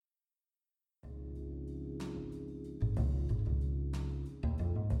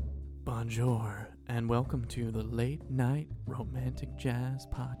Bonjour, and welcome to the Late Night Romantic Jazz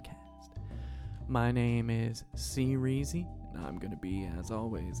Podcast. My name is C. Reezy, and I'm going to be, as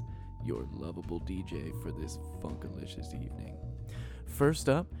always, your lovable DJ for this funkalicious evening. First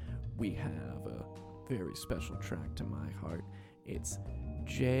up, we have a very special track to my heart. It's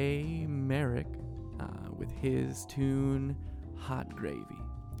Jay Merrick with his tune, Hot Gravy.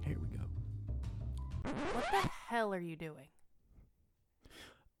 Here we go. What the hell are you doing?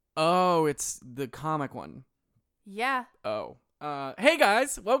 Oh, it's the comic one. Yeah. Oh. Hey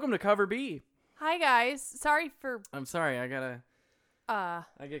guys, welcome to Cover B. Hi guys. Sorry for I'm sorry, I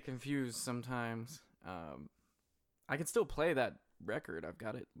get confused sometimes. I can still play that record. I've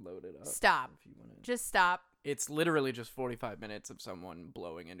got it loaded up. Stop. If you wanna... Just stop. It's literally just 45 minutes of someone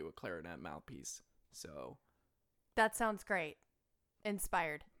blowing into a clarinet mouthpiece. So, That sounds great.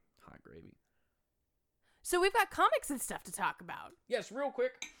 Inspired. hot gravy. So we've got comics and stuff to talk about. Yes, real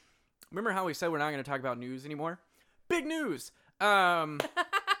quick. Remember how we said we're not going to talk about news anymore? Big news. So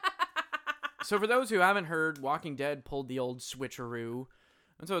for those who haven't heard, Walking Dead pulled the old switcheroo,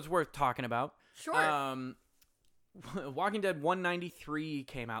 and so it's worth talking about. Sure. Walking Dead 193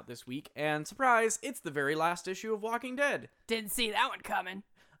 came out this week, and surprise, it's the very last issue of Walking Dead. Didn't see that one coming.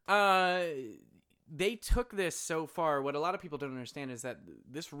 They took this so far. What a lot of people don't understand is that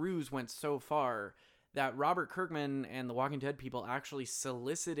this ruse went so far that Robert Kirkman and the Walking Dead people actually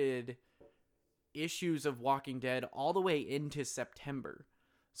solicited issues of Walking Dead all the way into September.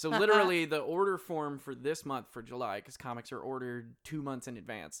 So literally the order form for this month, for July, because comics are ordered 2 months in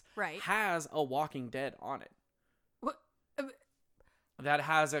advance, Right. has a Walking Dead on it. What? That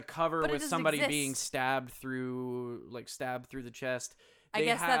has a cover But it with doesn't somebody exist. being stabbed through the chest. I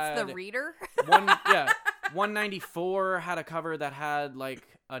guess that's the reader. 194 had a cover that had like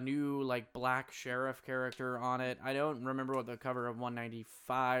a new like black sheriff character on it. I don't remember what the cover of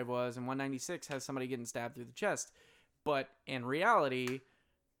 195 was, and 196 has somebody getting stabbed through the chest. But in reality,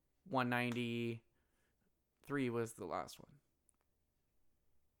 193 was the last one.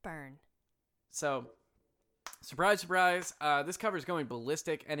 Burn. So, surprise, surprise, this cover is going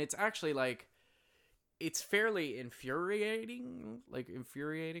ballistic, and it's actually like, it's fairly infuriating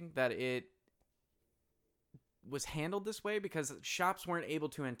that it was handled this way, because shops weren't able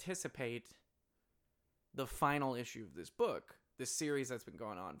to anticipate the final issue of this book, this series that's been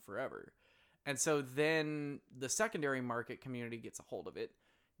going on forever. And so then the secondary market community gets a hold of it.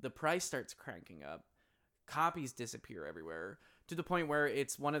 The price starts cranking up. Copies disappear everywhere, to the point where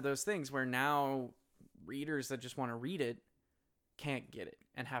it's one of those things where now readers that just want to read it can't get it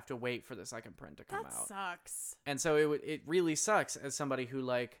and have to wait for the second print to come That out. sucks. And so it really sucks as somebody who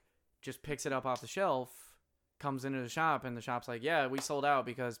like just picks it up off the shelf, comes into the shop, and the shop's like, yeah, we sold out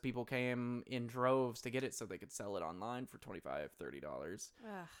because people came in droves to get it so they could sell it online for $25-$30.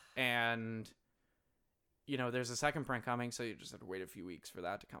 Ugh. And you know, there's a second print coming, so you just have to wait a few weeks for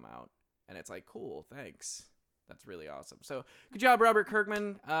that to come out. And it's like, cool, thanks. That's really awesome. So good job, Robert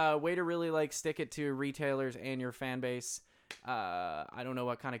Kirkman. Way to really like stick it to retailers and your fan base. I don't know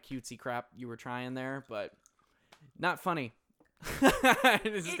what kind of cutesy crap you were trying there, but not funny. I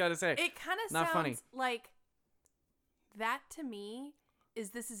just gotta say, It kind of not sounds funny. like that to me.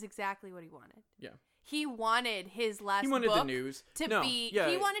 This is exactly what he wanted. Yeah. He wanted his last He wanted book the news to No, be. yeah.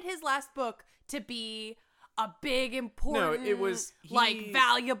 He wanted his last book to be a big, important, it was- like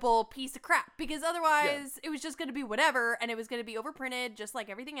valuable piece of crap. Because otherwise, it was just going to be whatever, and it was going to be overprinted, just like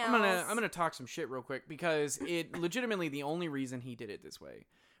everything else. I'm gonna talk some shit real quick, because it legitimately, the only reason he did it this way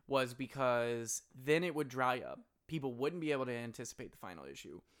was because then it would dry up. People wouldn't be able to anticipate the final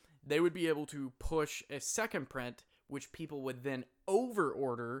issue. They would be able to push a second print, which people would then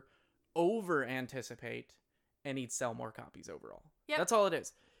over anticipate, and he'd sell more copies overall. Yep. That's all it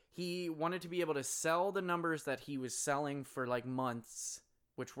is. He wanted to be able to sell the numbers that he was selling for like months,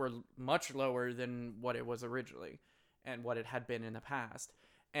 which were much lower than what it was originally and what it had been in the past.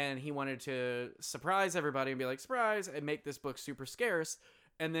 And he wanted to surprise everybody and be like, surprise, and make this book super scarce.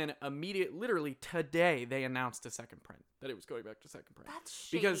 And then literally today, they announced a second print, that it was going back to second print. That's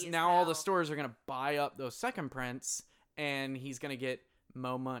shady because as now all the hell. stores are going to buy up those second prints, and he's going to get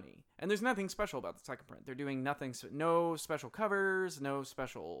more money. And there's nothing special about the second print. They're doing nothing, no special covers, no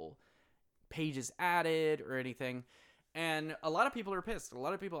special pages added or anything. And a lot of people are pissed. A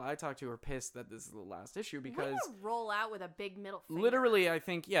lot of people I talk to are pissed that this is the last issue, because Way to roll out with a big middle finger. literally I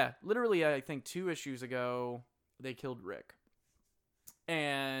think 2 issues ago they killed Rick.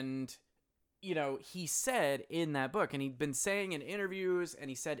 And you know, he said in that book, and he'd been saying in interviews, and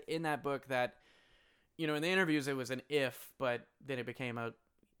he said in that book that, you know, in the interviews it was an if, but then it became a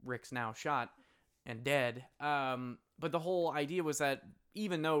Rick's now shot and dead. but the whole idea was that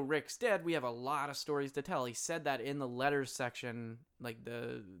even though Rick's dead, we have a lot of stories to tell. He said that in the letters section, like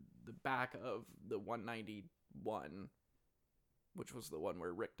the back of the 191, which was the one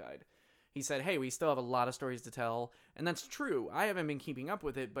where Rick died. He said, hey, we still have a lot of stories to tell. And that's true. I haven't been keeping up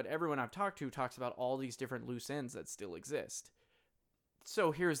with it, but everyone I've talked to talks about all these different loose ends that still exist.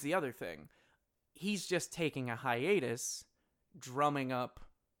 So here's the other thing. He's just taking a hiatus, drumming up,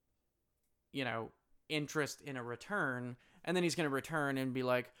 interest in a return, and then he's going to return and be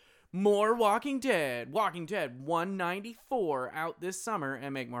like, more Walking Dead 194 out this summer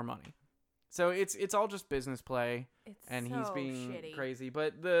and make more money. So it's all just business play, and so he's being shitty. crazy.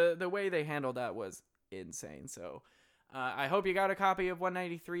 But the way they handled that was insane. So I hope you got a copy of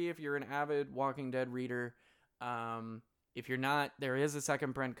 193 if you're an avid Walking Dead reader. If you're not, there is a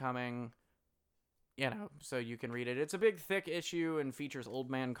second print coming, so you can read it. It's a big, thick issue and features Old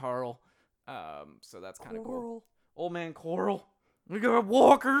Man Carl. So that's kind of cool. Old Man Coral. We got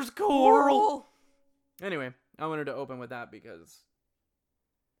Walker's Coral. Anyway, I wanted to open with that because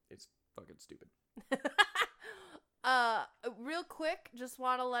it's fucking stupid. Real quick, just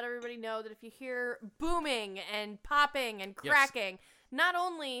want to let everybody know that if you hear booming and popping and cracking, not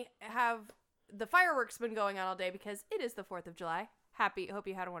only have the fireworks been going on all day because it is the 4th of July. Hope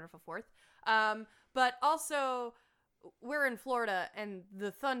you had a wonderful 4th. But also we're in Florida and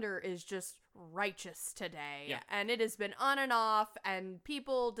the thunder is just righteous today. Yeah. And it has been on and off, and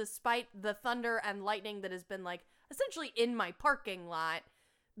people, despite the thunder and lightning that has been like essentially in my parking lot,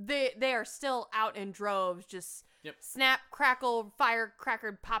 they are still out in droves, just snap, crackle,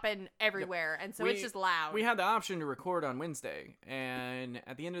 firecracker popping everywhere. And so it's just loud. We had the option to record on Wednesday, and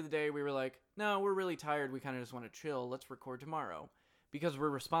at the end of the day, we were like, no, we're really tired. We kind of just want to chill. Let's record tomorrow because we're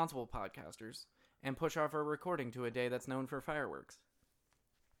responsible podcasters and push off our recording to a day that's known for fireworks.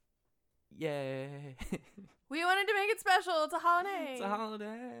 Yay. We wanted to make it special. It's a holiday. It's a holiday.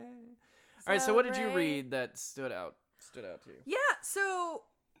 All right, so what did you read that stood out to you? Yeah, so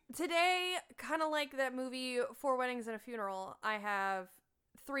today, kind of like that movie 4 Weddings and a Funeral, I have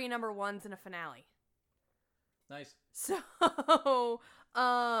 3 number 1s and a finale. Nice. So,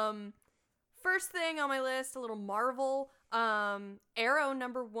 first thing on my list, a little Marvel, Arrow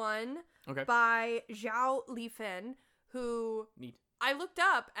number 1 by Zhao Lifen, who Neat. I looked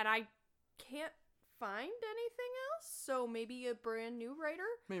up and I can't find anything else, so maybe a brand new writer.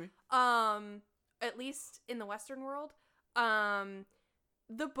 Maybe. At least in the Western world.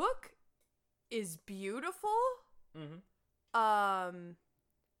 The book is beautiful. Mm-hmm.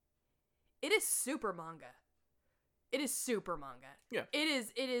 It is super manga. Yeah. It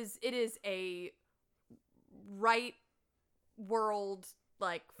is a right world,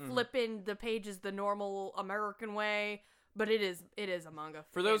 like flipping the pages the normal American way, but it is a manga.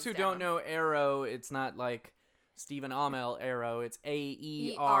 For those who don't know Arrow, it's not like Stephen Amell Arrow, it's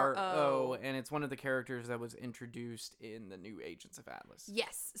Aero, and it's one of the characters that was introduced in the new Agents of Atlas.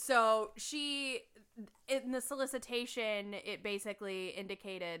 Yes. So she, in the solicitation, it basically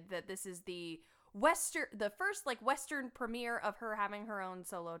indicated that this is the first like Western premiere of her having her own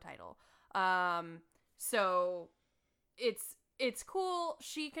solo title. So it's cool.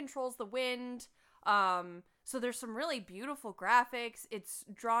 She controls the wind. So there's some really beautiful graphics. It's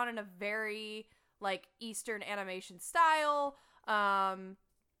drawn in a very like Eastern animation style. And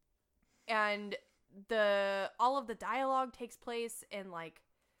all of the dialogue takes place in like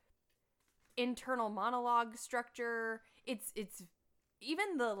internal monologue structure. It's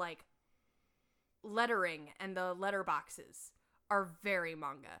even the like lettering and the letterboxes are very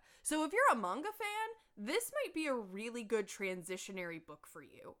manga. So if you're a manga fan, this might be a really good transitionary book for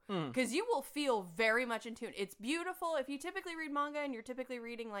you because you will feel very much in tune. It's beautiful. If you typically read manga and you're typically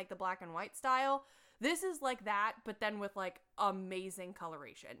reading like the black and white style, this is like that, but then with like amazing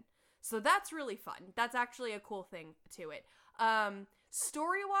coloration. So that's really fun. That's actually a cool thing to it.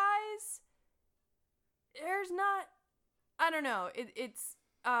 Story-wise, there's not, I don't know.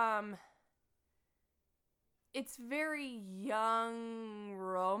 It's very young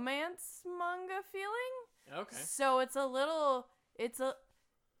romance manga feeling. Okay. So there's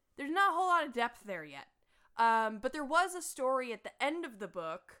not a whole lot of depth there yet. But there was a story at the end of the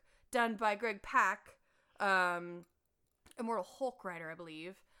book done by Greg Pak, Immortal Hulk writer, I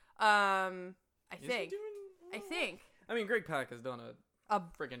believe. I think. I mean, Greg Pak has done a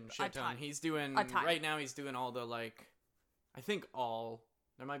freaking shit ton. He's doing right now. He's doing all the like, I think all.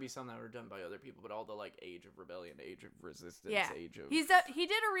 There might be some that were done by other people, but all the like Age of Rebellion, Age of Resistance, Age of he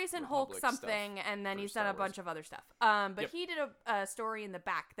did a recent Hulk something, and then he's done a bunch of other stuff. But he did a story in the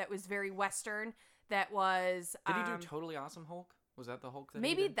back that was very Western. That was did he do Totally Awesome Hulk? Was that the Hulk that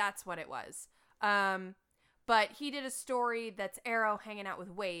maybe he did? That's what it was. But he did a story that's Arrow hanging out with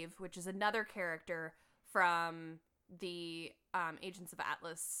Wave, which is another character from the Agents of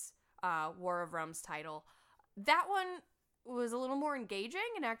Atlas War of Realms title. That one was a little more engaging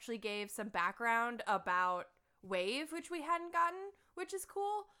and actually gave some background about Wave, which we hadn't gotten, which is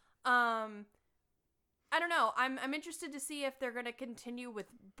cool. I don't know. I'm interested to see if they're going to continue with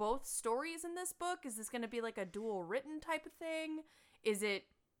both stories in this book. Is this going to be like a dual written type of thing? Is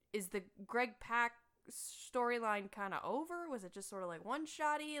the Greg Pak storyline kind of over? Was it just sort of like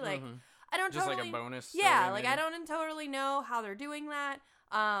one-shotty? Like, I don't just totally... like a bonus. Yeah, story, like maybe? I don't totally know how they're doing that.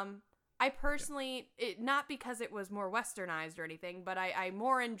 I personally, not because it was more westernized or anything, but I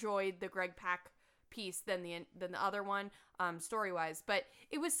more enjoyed the Greg Pak piece than the other one, story-wise. But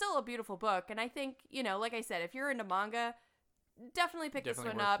it was still a beautiful book, and I think, like I said, if you're into manga, definitely pick this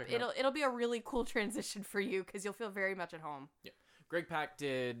one up. It'll be a really cool transition for you because you'll feel very much at home. Yeah. Greg Pak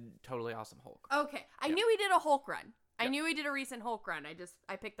did Totally Awesome Hulk. Okay, I knew he did a Hulk run. I knew he did a recent Hulk run.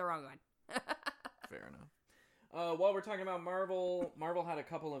 I picked the wrong one. Fair enough. While we're talking about Marvel had a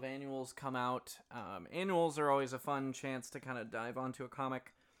couple of annuals come out. Annuals are always a fun chance to kind of dive onto a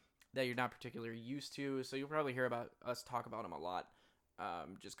comic that you're not particularly used to, so you'll probably hear about us talk about them a lot,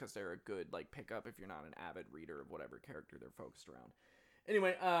 just because they're a good pickup if you're not an avid reader of whatever character they're focused around.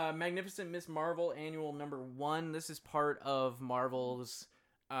 Anyway, Magnificent Miss Marvel Annual number 1. This is part of Marvel's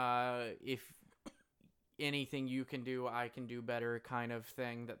if anything you can do, I can do better kind of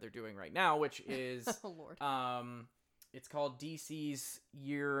thing that they're doing right now, which is oh, Lord. It's called DC's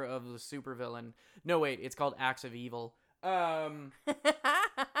Year of the Supervillain. No, wait, it's called Acts of Evil. I'm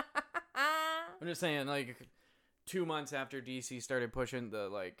just saying, 2 months after DC started pushing the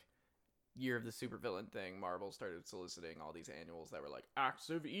Year of the Supervillain thing, Marvel started soliciting all these annuals that were like, Acts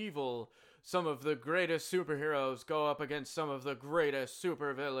of Evil. Some of the greatest superheroes go up against some of the greatest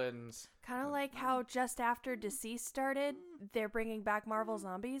supervillains. Kind of like how just after Deceased started, they're bringing back Marvel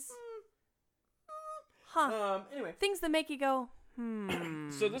Zombies. Huh. Anyway. Things that make you go,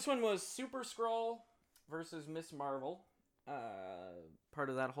 So this one was Super Skrull versus Miss Marvel. Part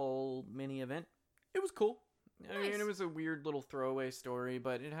of that whole mini event. It was cool. Nice. I mean, it was a weird little throwaway story,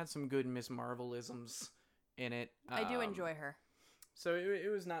 but it had some good Miss Marvelisms in it. I do enjoy her. So it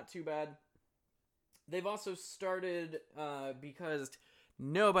was not too bad. They've also started, because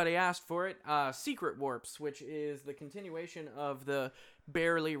nobody asked for it, Secret Warps, which is the continuation of the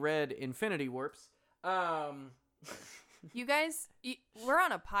barely read Infinity Warps. You guys, we're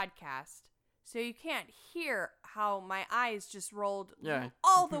on a podcast, so you can't hear how my eyes just rolled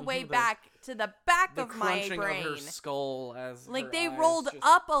all the way back to the back of my brain. The crunching of her skull as they rolled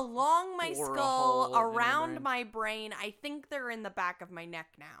up along my skull, around my brain. I think they're in the back of my neck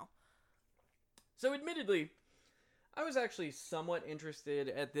now. So admittedly, I was actually somewhat interested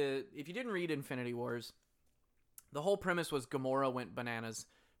at if you didn't read Infinity Wars, the whole premise was Gamora went bananas,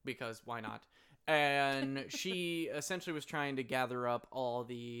 because why not? And she essentially was trying to gather up all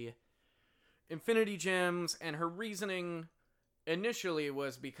the Infinity Gems, and her reasoning initially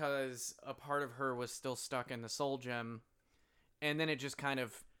was because a part of her was still stuck in the Soul Gem, and then it just kind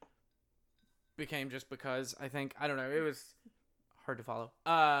of became just because, I think. I don't know, it was hard to follow.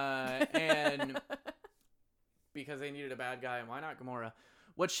 And because they needed a bad guy, and why not Gamora?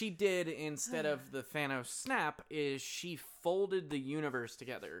 What she did instead of the Thanos snap is she folded the universe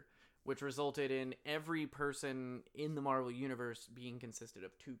together, which resulted in every person in the Marvel Universe being consisted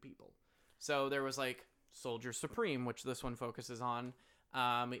of 2 people. So there was Soldier Supreme, which this one focuses on,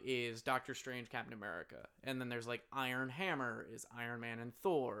 is Doctor Strange, Captain America. And then there's Iron Hammer is Iron Man and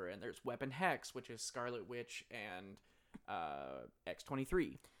Thor. And there's Weapon Hex, which is Scarlet Witch and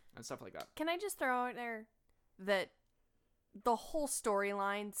X-23 and stuff like that. Can I just throw out there that the whole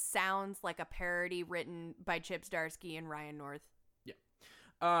storyline sounds like a parody written by Chip Zdarsky and Ryan North?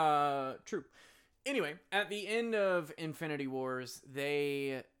 Yeah. True. Anyway, at the end of Infinity Wars,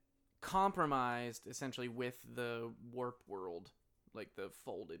 they compromised essentially with the warp world, the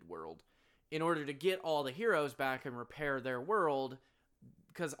folded world, in order to get all the heroes back and repair their world,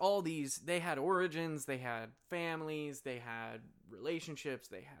 because all these, they had origins, they had families, they had relationships,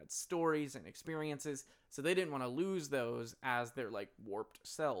 they had stories and experiences, so they didn't want to lose those as their warped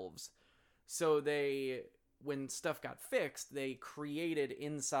selves. So when stuff got fixed, they created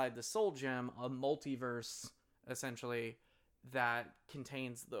inside the Soul Gem a multiverse, essentially, that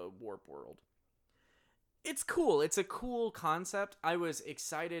contains the warp world. It's cool. It's a cool concept. I was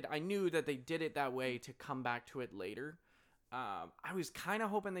excited. I knew that they did it that way to come back to it later. I was kind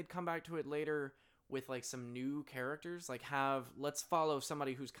of hoping they'd come back to it later with some new characters. Let's follow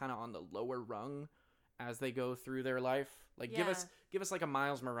somebody who's kind of on the lower rung as they go through their life. Give us a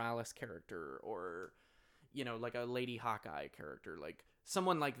Miles Morales character, or like a Lady Hawkeye character, like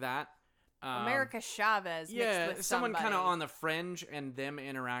someone like that. America Chavez mixed with someone kind of somebody. on the fringe and them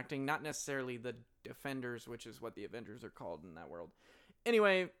interacting, not necessarily the Defenders, which is what the Avengers are called in that world.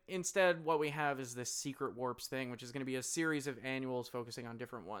 Anyway, instead, what we have is this Secret Warps thing, which is going to be a series of annuals focusing on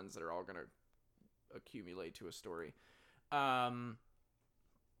different ones that are all going to accumulate to a story. That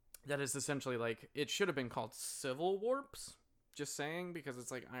is essentially like, it should have been called Civil Warps, just saying, because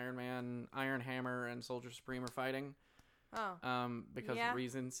it's like Iron Man, Iron Hammer, and Soldier Supreme are fighting. Because of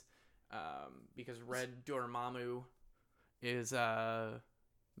reasons. Because Red Dormammu is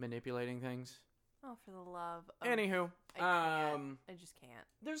manipulating things. Oh, for the love of... Anywho, I just can't.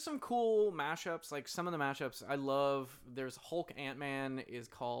 there's some cool mashups. Like some of the mashups I love. There's Hulk Ant-Man is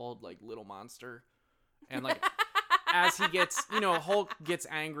called like Little Monster, and like as he gets, Hulk gets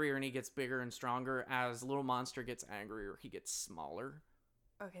angrier and he gets bigger and stronger. As Little Monster gets angrier, he gets smaller.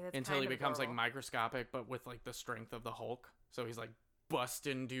 Okay, that's until kind he of becomes adorable. like microscopic, but with like the strength of the Hulk. So he's like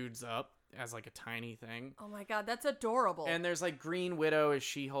busting dudes up as like a tiny thing. Oh my god, that's adorable. And there's like Green Widow is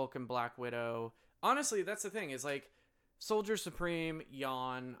She-Hulk and Black Widow. Honestly, that's the thing, is like Soldier Supreme,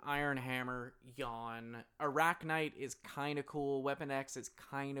 yawn. Iron Hammer, yawn. Arachnite is kind of cool. Weapon X is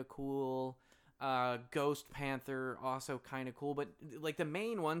kind of cool. Ghost Panther, also kind of cool. But like the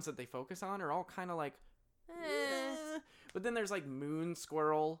main ones that they focus on are all kind of like But then there's like Moon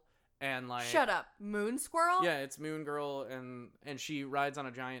Squirrel and like Shut up. Moon Squirrel? Yeah, it's Moon Girl and she rides on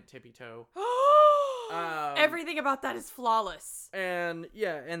a giant tippy toe. Everything about that is flawless. And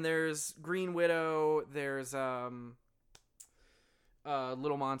yeah, and there's Green Widow, there's Little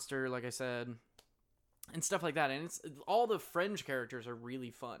Monster, like I said, and stuff like that. And it's all the fringe characters are really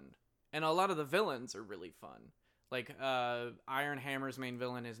fun. And a lot of the villains are really fun. Like Iron Hammer's main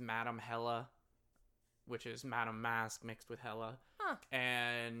villain is Madame Hela, which is Madame Mask mixed with Hela. Huh.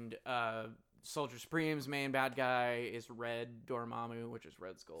 And Soldier Supreme's main bad guy is Red Dormammu, which is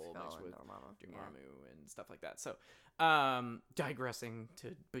Red Skull mixed with Dormammu and stuff like that. So, digressing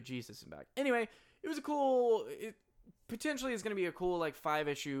to bejesus and back. Anyway, it was a cool... It potentially is going to be a cool, like,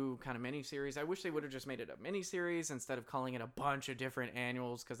 5-issue kind of mini-series. I wish they would have just made it a mini-series instead of calling it a bunch of different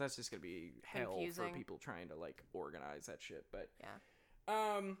annuals, because that's just going to be hell for people trying to, like, organize that shit. But,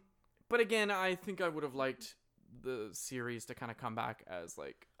 yeah. But again, I think I would have liked the series to kind of come back as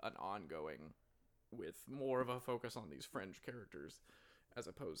like an ongoing with more of a focus on these fringe characters as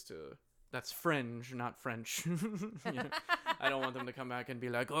opposed to that's fringe, not French. I don't want them to come back and be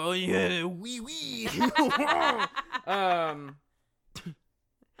like, oh yeah, wee wee.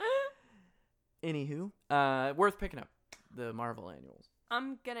 Anywho, worth picking up the Marvel annuals.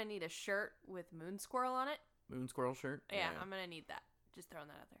 I'm gonna need a shirt with Moon Squirrel on it. Moon Squirrel shirt? Yeah, I'm gonna need that. Just throwing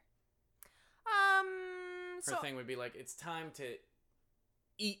that out there. Her thing would be like, it's time to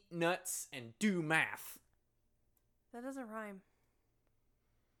eat nuts and do math. That doesn't rhyme.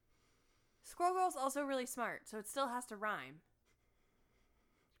 Squirrel Girl's also really smart, so it still has to rhyme.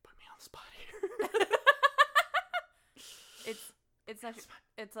 You put me on the spot here. It's not.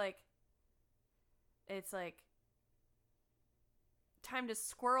 It's like time to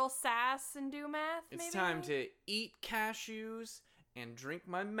squirrel sass and do math. It's maybe? time to eat cashews and drink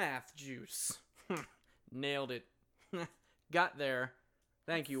my math juice. Nailed it. Got there.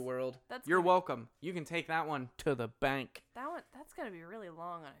 Thank you, world. You're welcome. You can take that one to the bank. That's gonna be really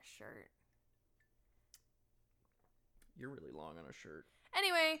long on a shirt. You're really long on a shirt.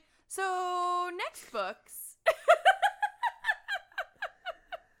 Anyway, so next books.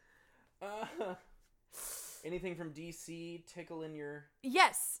 Anything from DC tickling your...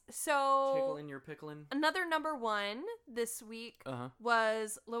 Yes, so... Tickling your pickling? Another number one this week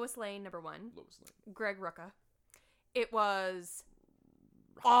was Lois Lane, number one. Lois Lane. Greg Rucka. It was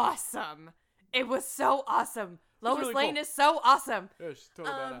awesome. It was so awesome. Lois really Lane cool. is so awesome. Yeah, she's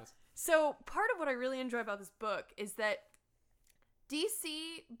totally badass. So part of what I really enjoy about this book is that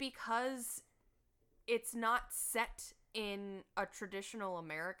DC, because it's not set in a traditional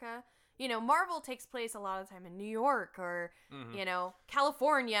America... You know, Marvel takes place a lot of the time in New York or,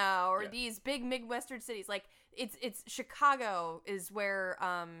 California or these big Midwestern cities. Like, it's Chicago is where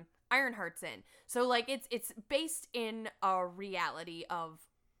Ironheart's in. So, like, it's based in a reality of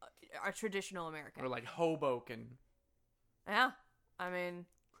a traditional America. Or, like, Hoboken. Yeah. I mean...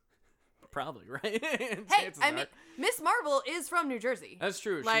 Probably, right? Hey, I mean, Miss Marvel is from New Jersey. That's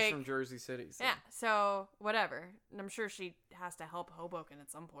true. Like, she's from Jersey City. So. Yeah, so whatever. I'm sure she has to help Hoboken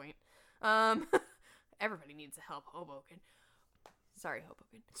at some point. Everybody needs to help Hoboken. Sorry,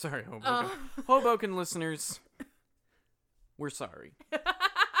 Hoboken. Sorry, Hoboken. Hoboken listeners, we're sorry.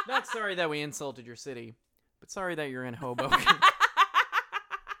 Not sorry that we insulted your city, but sorry that you're in Hoboken.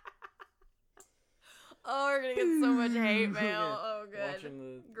 Oh, get so much hate mail. Oh, good. Watching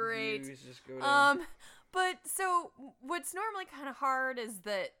the Great. views just go down. But so what's normally kind of hard is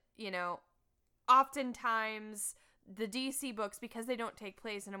that, oftentimes the DC books, because they don't take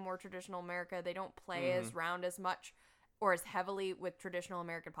place in a more traditional America, they don't play as round as much or as heavily with traditional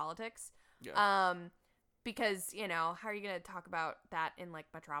American politics. Yeah. Because, how are you going to talk about that in, like,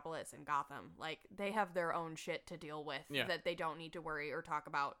 Metropolis and Gotham? Like, they have their own shit to deal with that they don't need to worry or talk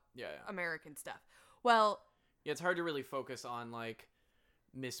about American stuff. Well... Yeah, it's hard to really focus on, like,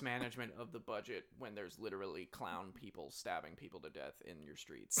 mismanagement of the budget when there's literally clown people stabbing people to death in your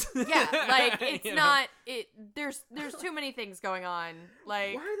streets. Yeah, like, it's not... There's too many things going on.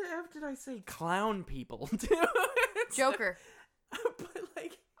 Like... Why the F did I say clown people? Joker. But,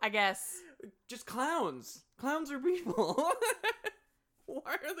 like... I guess. Just clowns. Clowns are people.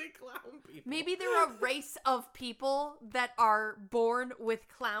 Why are they clown people? Maybe they're a race of people that are born with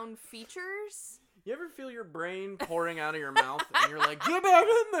clown features. You ever feel your brain pouring out of your mouth and you're like, get back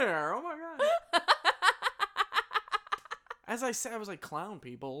in there. Oh my God. As I said, I was like, clown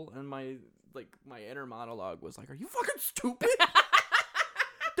people. And my inner monologue was like, are you fucking stupid?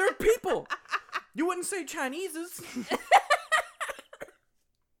 They're people. You wouldn't say Chineses.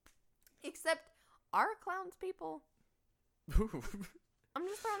 Except, are clowns people? I'm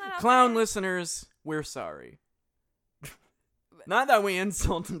just throwing that out Clown there. listeners, we're sorry. Not that we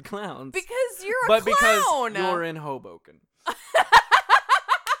insulted clowns. Because you're a but clown! Because you're in Hoboken.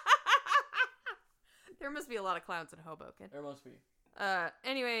 There must be a lot of clowns in Hoboken. There must be.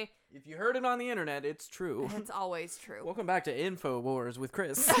 Anyway. If you heard it on the internet, it's true. It's always true. Welcome back to InfoWars with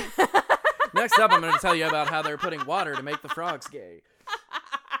Chris. Next up, I'm going to tell you about how they're putting water to make the frogs gay.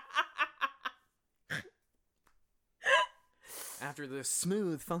 After this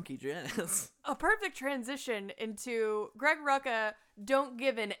smooth, funky jazz. A perfect transition into Greg Rucka don't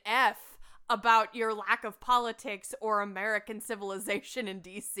give an F about your lack of politics or American civilization in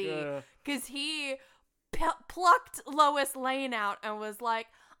DC. Because he plucked Lois Lane out and was like,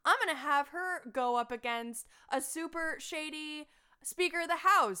 I'm going to have her go up against a super shady Speaker of the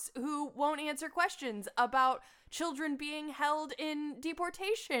House who won't answer questions about children being held in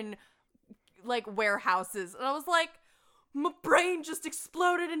deportation, like, warehouses. And I was like, my brain just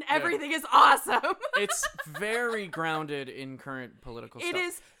exploded and everything is awesome. It's very grounded in current political stuff. It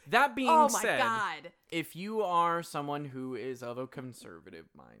is. That being said, God. If you are someone who is of a conservative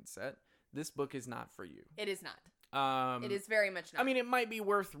mindset, this book is not for you. It is not. It is very much not. I mean, it might be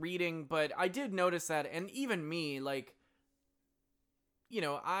worth reading, but I did notice that, and even me, like,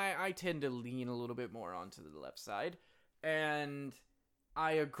 I tend to lean a little bit more onto the left side, and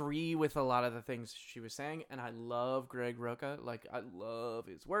I agree with a lot of the things she was saying, and I love Greg Rucka. Like, I love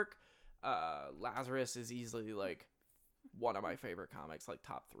his work. Lazarus is easily, like, one of my favorite comics, like,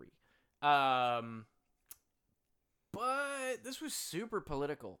 top 3. But this was super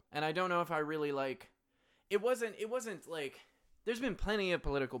political, and I don't know if I really, like... It wasn't, like... There's been plenty of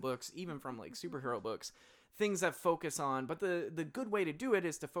political books, even from, like, superhero books, things that focus on... But the good way to do it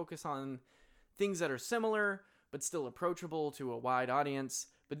is to focus on things that are similar, but still approachable to a wide audience.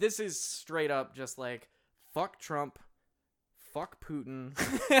 But this is straight up just like, fuck Trump, fuck Putin.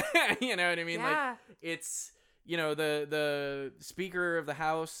 You know what I mean? Yeah. Like, it's, the Speaker of the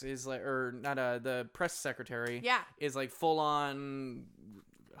House is like, or not, the press secretary is like full on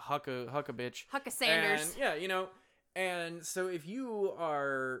huck a bitch. Hucka Sanders. And, and so if you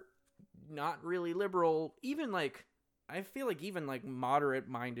are not really liberal, even like, I feel like even like moderate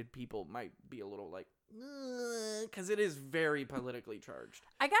minded people might be a little like, because it is very politically charged.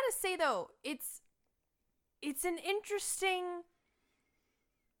 I gotta say though, it's an interesting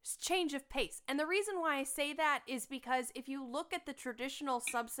change of pace, and the reason why I say that is because if you look at the traditional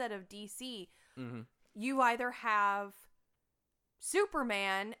subset of DC, you either have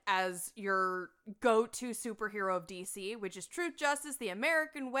Superman as your go-to superhero of DC, which is truth, justice, the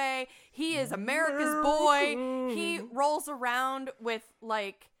American way. He is America's boy. He rolls around with,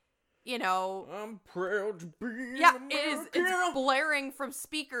 like, I'm proud to be American. It's blaring from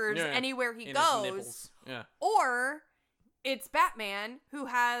speakers anywhere he goes. Yeah. Or it's Batman, who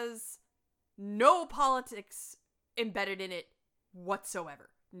has no politics embedded in it whatsoever.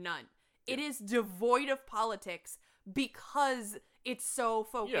 None. It is devoid of politics because it's so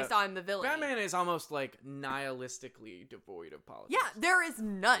focused on the villain. Batman is almost like nihilistically devoid of politics. Yeah, there is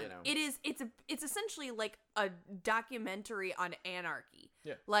none. It's essentially like a documentary on anarchy.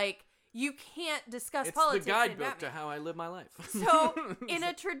 Yeah. Like, you can't discuss it's politics. It's the guidebook to how I live my life. So, in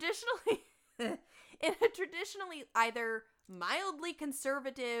a traditionally either mildly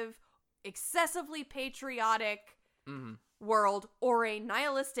conservative, excessively patriotic world or a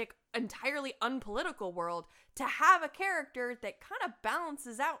nihilistic, entirely unpolitical world, to have a character that kind of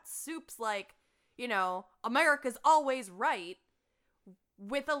balances out Soup's, like, you know, America's always right,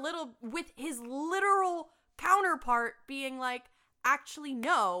 with his literal counterpart being like, actually,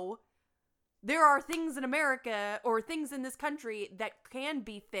 no, there are things in America or things in this country that can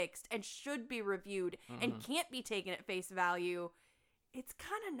be fixed and should be reviewed and can't be taken at face value. It's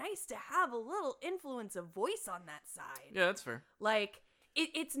kind of nice to have a little influence of voice on that side. Yeah, that's fair. Like,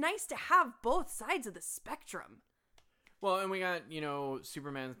 it's nice to have both sides of the spectrum. Well, and we got, you know,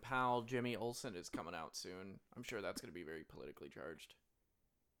 Superman's pal Jimmy Olsen is coming out soon. I'm sure that's going to be very politically charged.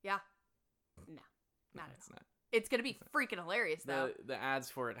 Yeah. No, not at it's all. not. It's going to be freaking hilarious, though. The ads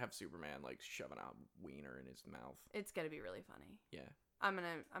for it have Superman, like, shoving out wiener in his mouth. It's going to be really funny. Yeah. I'm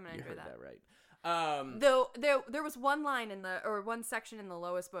gonna You enjoy heard that. right. Though there was one line one section in the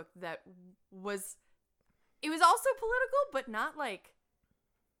Lois book that was also political, but not like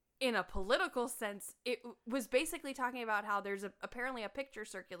in a political sense. It was basically talking about how there's apparently a picture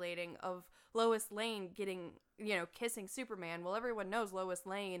circulating of Lois Lane getting, you know, kissing Superman. Well, everyone knows Lois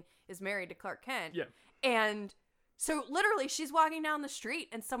Lane is married to Clark Kent. Yeah. And so literally she's walking down the street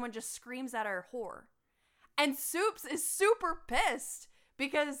and someone just screams at her whore. And Soups is super pissed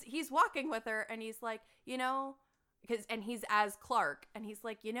because he's walking with her and he's like, you know, and he's as Clark and he's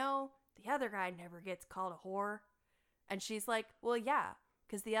like, you know, the other guy never gets called a whore. And she's like, well, yeah,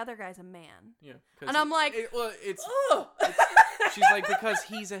 because the other guy's a man. Yeah. And I'm like, it's ugh. she's like, because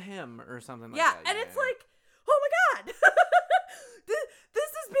he's a him or something like yeah, that. and it's like, oh my God. This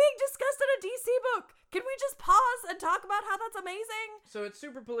is being discussed in a DC book. Can we just pause and talk about how that's amazing? So it's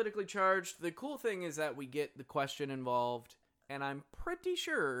super politically charged. The cool thing is that we get the question involved, and I'm pretty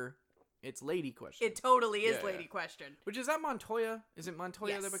sure it's Lady Question. It totally is Yeah, Lady yeah. Question. Which is that Montoya? Is it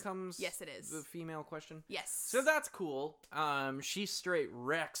Montoya Yes. that becomes Yes, it is. the female question? Yes. So that's cool. She straight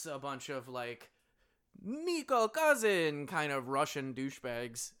wrecks a bunch of, like, Nico Cousin kind of Russian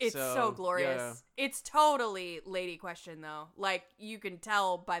douchebags. It's so glorious. Yeah. It's totally Lady Question, though. Like, you can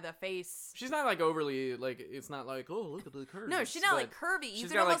tell by the face. She's not, like, overly, like, it's not like, oh, look at the curves. No, she's not, but like, curvy. You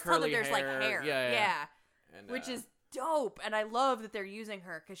she's can got, like, almost tell that curly there's, like, hair. hair. Yeah. And, Which is dope. And I love that they're using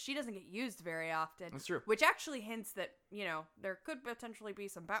her, because she doesn't get used very often. That's true. Which actually hints that, you know, there could potentially be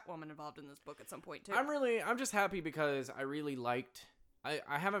some Batwoman involved in this book at some point, too. I'm just happy because I really liked,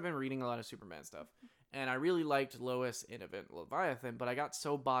 I haven't been reading a lot of Superman stuff. And I really liked Lois in Event Leviathan, but I got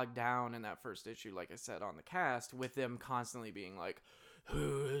so bogged down in that first issue, like I said, on the cast, with them constantly being like,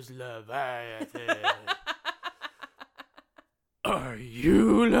 who's Leviathan? Are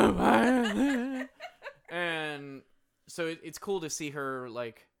you Leviathan? And so it's cool to see her,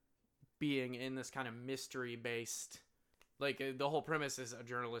 like, being in this kind of mystery-based, like, the whole premise is a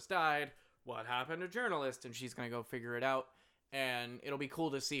journalist died, what happened to journalist? And she's going to go figure it out. And it'll be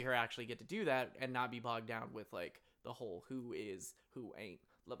cool to see her actually get to do that and not be bogged down with, like, the whole who is, who ain't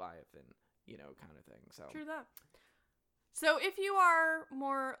Leviathan, you know, kind of thing. So True that. So if you are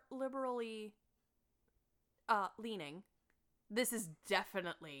more liberally leaning, this is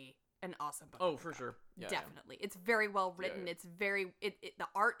definitely an awesome book. Oh, for sure. Yeah, definitely. It's very well written. Yeah. It's very, the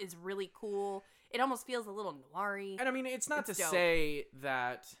art is really cool. It almost feels a little noir-y. And I mean, it's not to dope. say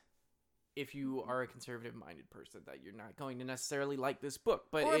that if you are a conservative-minded person that you're not going to necessarily like this book,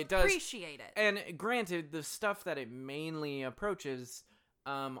 but or it does appreciate it. And granted, the stuff that it mainly approaches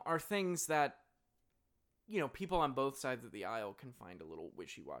are things that, you know, people on both sides of the aisle can find a little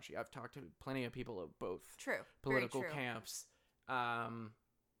wishy-washy. I've talked to plenty of people of both True. political Very true. camps,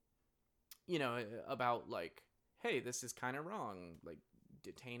 you know, about, like, hey, this is kind of wrong, like,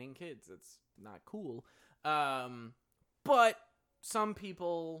 detaining kids, it's not cool. But some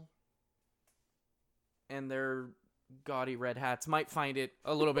people and their gaudy red hats might find it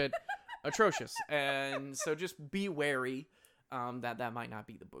a little bit atrocious, and so just be wary that might not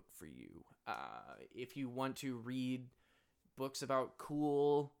be the book for you. If you want to read books about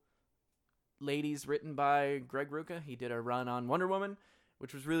cool ladies written by Greg Rucka, he did a run on Wonder Woman,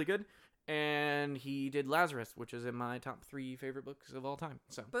 which was really good, and he did Lazarus, which is in my top 3 favorite books of all time.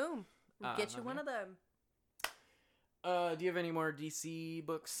 So Boom. Get you one of them. do you have any more DC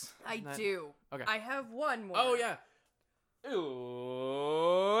books? I do. Okay. I have one more. Oh, yeah.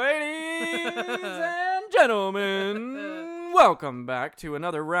 Ladies and gentlemen, welcome back to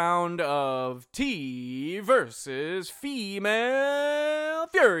another round of T versus Female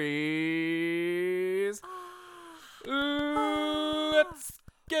Furies. Let's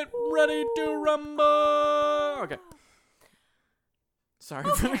get ready to rumble. Okay. Sorry.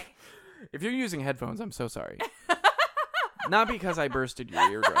 Okay. If you're using headphones, I'm so sorry. Not because I bursted your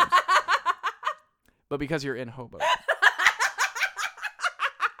eardrums, but because you're in Hobo.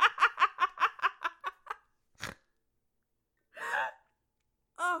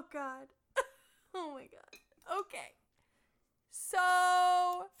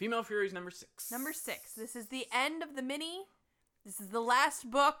 Female Furies number 6. Number 6. This is the end of the mini. This is the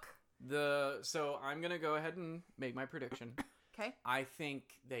last book. So I'm going to go ahead and make my prediction. Okay. I think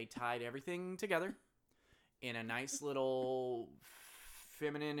they tied everything together in a nice little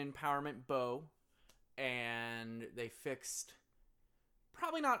feminine empowerment bow, and they fixed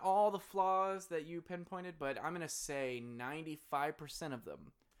probably not all the flaws that you pinpointed, but I'm going to say 95% of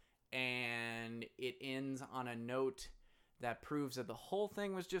them. And it ends on a note that proves that the whole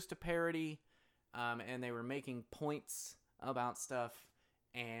thing was just a parody, and they were making points about stuff,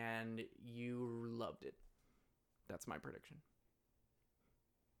 and you loved it. That's my prediction.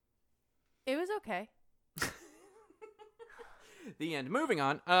 It was okay. The end. Moving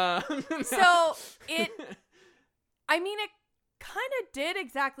on. So, it kind of did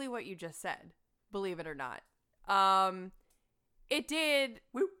exactly what you just said, believe it or not. It did,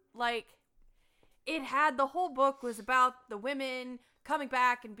 like, it had, the whole book was about the women coming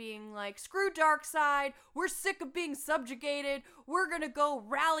back and being like, screw Darkseid, we're sick of being subjugated, we're gonna go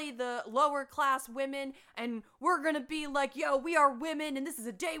rally the lower class women, and we're gonna be like, yo, we are women, and this is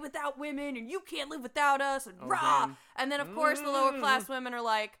a day without women, and you can't live without us, and rah! Damn. And then, of course, the lower class women are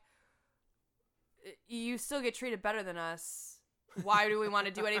like, you still get treated better than us. Why do we want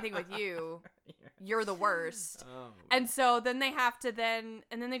to do anything with you? You're the worst. Oh. And so then they have to and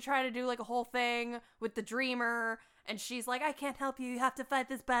then they try to do like a whole thing with the Dreamer, and she's like, I can't help you. You have to fight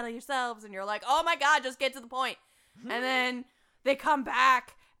this battle yourselves. And you're like, oh my God, just get to the point. And then they come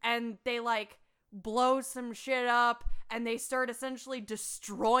back and they like blow some shit up, and they start essentially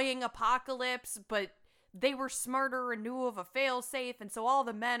destroying Apocalypse, but they were smarter and knew of a failsafe. And so all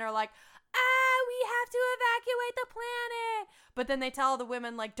the men are like, we have to evacuate the planet. But then they tell the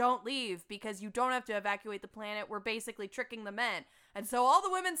women, like, don't leave because you don't have to evacuate the planet. We're basically tricking the men. And so all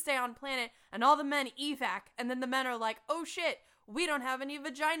the women stay on planet and all the men evac. And then the men are like, oh shit, we don't have any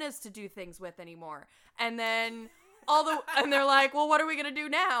vaginas to do things with anymore. And then and they're like, well, what are we going to do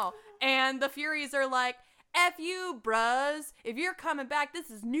now? And the Furies are like, F you, bruz. If you're coming back, this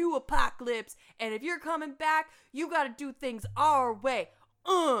is new Apocalypse. And if you're coming back, you got to do things our way.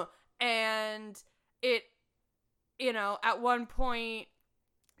 And it, at one point,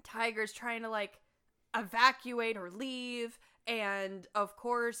 Tiger's trying to, like, evacuate or leave. And, of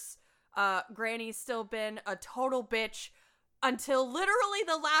course, Granny's still been a total bitch until literally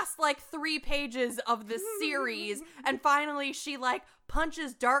the last, like, 3 pages of the series. And finally, she, like,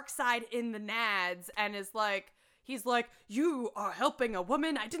 punches Darkseid in the nads and is like, he's like, you are helping a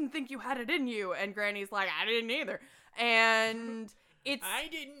woman? I didn't think you had it in you. And Granny's like, I didn't either. And I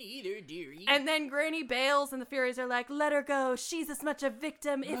didn't either, dearie. And then Granny bails, and the Furies are like, let her go. She's as much a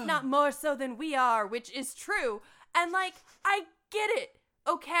victim, if not more so than we are, which is true. And, like, I get it,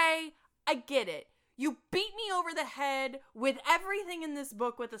 okay? I get it. You beat me over the head with everything in this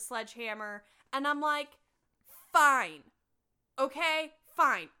book with a sledgehammer, and I'm like, fine. Okay?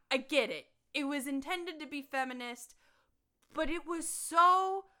 Fine. I get it. It was intended to be feminist, but it was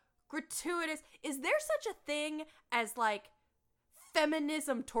so gratuitous. Is there such a thing as, like,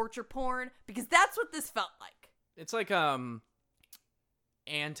 feminism torture porn? Because that's what this felt like. It's like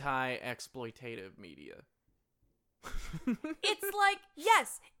anti-exploitative media. It's like,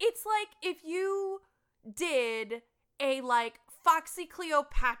 yes, it's like if you did a like Foxy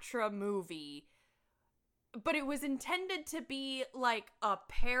Cleopatra movie, but it was intended to be like a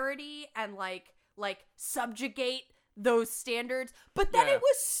parody and like subjugate those standards, but then it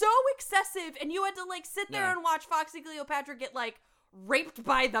was so excessive and you had to like sit there and watch Foxy Cleopatra get like raped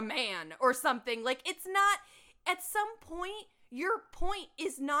by the man or something. Like, it's not, at some point, your point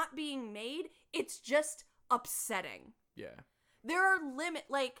is not being made. It's just upsetting. Yeah. There are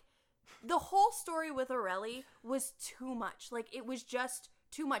like, the whole story with Aurelie was too much. Like, it was just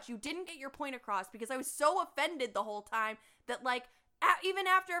too much. You didn't get your point across because I was so offended the whole time that, like, even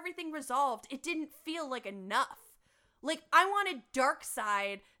after everything resolved, it didn't feel like enough. Like, I wanted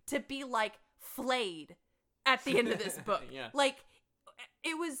Darkseid to be, like, flayed at the end of this book. Yeah. Like,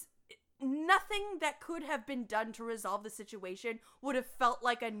 it was nothing that could have been done to resolve the situation would have felt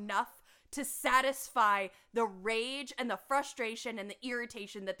like enough to satisfy the rage and the frustration and the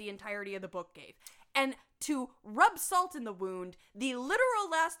irritation that the entirety of the book gave. And to rub salt in the wound, the literal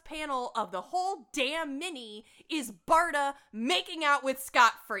last panel of the whole damn mini is Barda making out with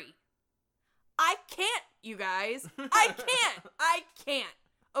Scott Free. I can't, you guys. I can't.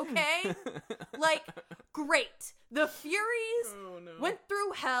 Okay? Like, great. The Furies went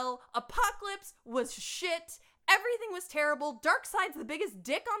through hell. Apocalypse was shit. Everything was terrible. Darkseid's the biggest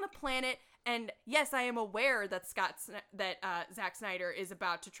dick on the planet. And yes, I am aware that Zack Snyder is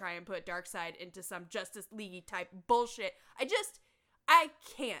about to try and put Darkseid into some Justice League type bullshit. I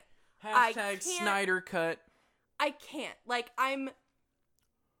can't. I Hashtag can't. Snyder Cut. I can't. Like,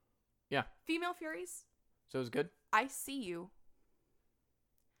 Yeah. Female Furies, So it was good? I see you,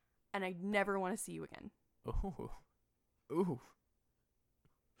 and I never want to see you again. Ooh. Ooh.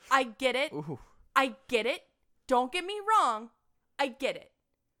 I get it. Ooh. I get it. Don't get me wrong. I get it.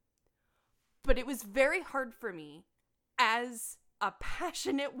 But it was very hard for me as a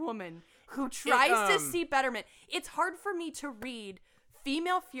passionate woman who tries to see betterment. It's hard for me to read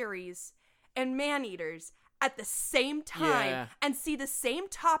Female Furies and Man-Eaters at the same time and see the same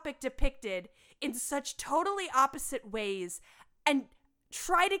topic depicted in such totally opposite ways and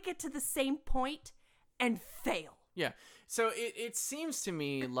try to get to the same point and fail. Yeah. So it seems to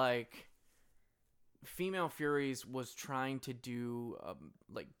me like Female Furies was trying to do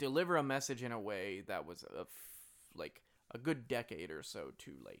like deliver a message in a way that was like a good decade or so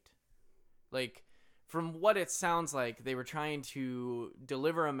too late. Like from what it sounds like, they were trying to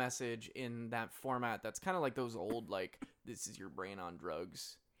deliver a message in that format that's kind of like those old like this is your brain on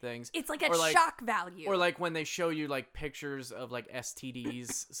drugs things. It's like a shock value. Or like when they show you like pictures of like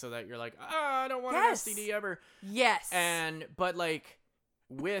STDs so that you're like, I don't want an STD ever. Yes. But like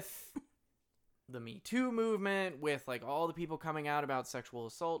with the Me Too movement, with like all the people coming out about sexual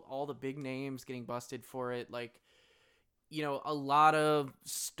assault, all the big names getting busted for it, like, you know, a lot of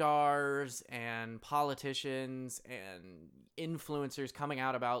stars and politicians and influencers coming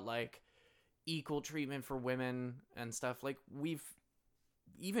out about like equal treatment for women and stuff. Like we've,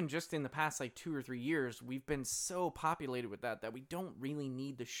 even just in the past like 2 or 3 years, we've been so populated with that we don't really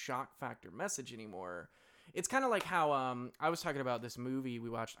need the shock factor message anymore. It's kind of like how I was talking about this movie we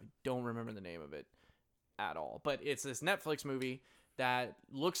watched. I don't remember the name of it at all, but it's this Netflix movie that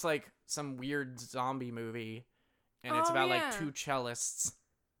looks like some weird zombie movie, and it's about like 2 cellists,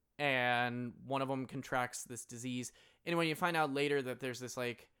 and one of them contracts this disease. And when you find out later that there's this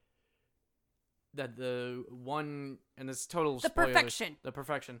like that the one, and this total spoilers, the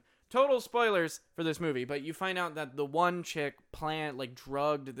perfection, total spoilers for this movie, but you find out that the one chick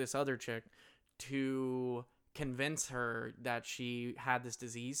drugged this other chick to convince her that she had this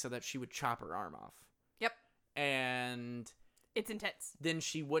disease so that she would chop her arm off. Yep. And it's intense. Then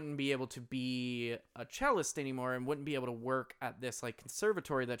she wouldn't be able to be a cellist anymore and wouldn't be able to work at this like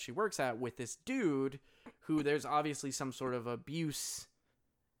conservatory that she works at with this dude who there's obviously some sort of abuse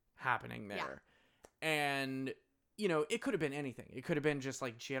happening there. Yeah. And, you know, it could have been anything. It could have been just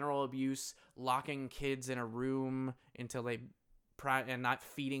like general abuse, locking kids in a room until they and not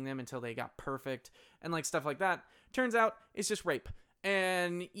feeding them until they got perfect and like stuff like that. Turns out it's just rape.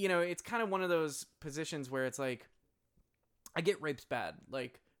 And, you know, it's kind of one of those positions where it's like, I get rape's bad.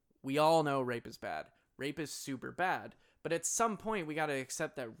 Like, we all know rape is bad. Rape is super bad. But at some point, we got to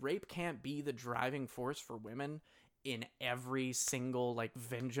accept that rape can't be the driving force for women in every single, like,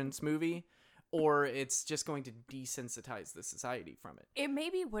 vengeance movie, or it's just going to desensitize the society from it. It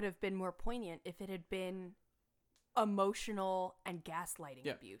maybe would have been more poignant if it had been emotional and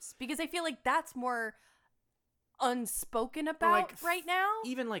gaslighting abuse. Because I feel like that's more unspoken about like, right now.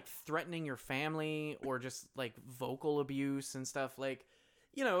 Even like threatening your family or just like vocal abuse and stuff. Like,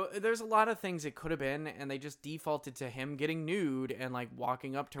 you know, there's a lot of things it could have been, and they just defaulted to him getting nude and like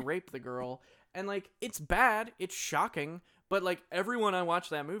walking up to rape the girl. And like, it's bad, it's shocking, but like everyone I watched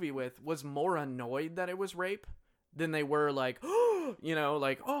that movie with was more annoyed that it was rape than they were like, oh, you know,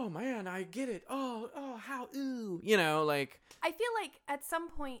 like, oh man, I get it. Oh, how, ooh, you know, like. I feel like at some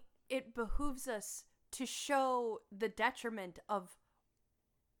point it behooves us to show the detriment of,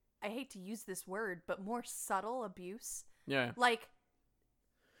 I hate to use this word, but more subtle abuse. Yeah. Like,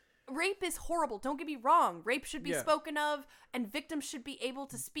 rape is horrible. Don't get me wrong. Rape should be spoken of, and victims should be able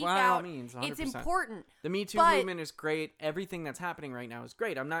to speak out. By all means, 100%. It's important. The Me Too movement is great. Everything that's happening right now is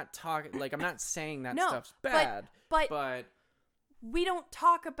great. I'm not talking, like, I'm not saying that stuff's bad. But we don't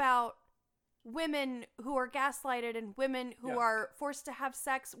talk about women who are gaslighted and women who are forced to have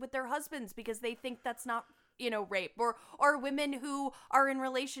sex with their husbands because they think that's not, you know, rape, or women who are in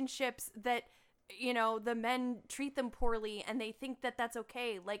relationships that, you know, the men treat them poorly and they think that that's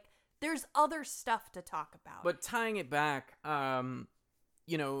okay. Like, there's other stuff to talk about. But tying it back,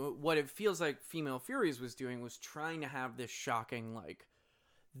 you know, what it feels like Female Furies was doing was trying to have this shocking, like,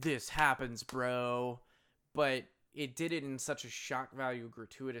 this happens, bro. But it did it in such a shock value,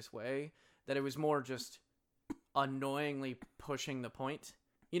 gratuitous way that it was more just annoyingly pushing the point.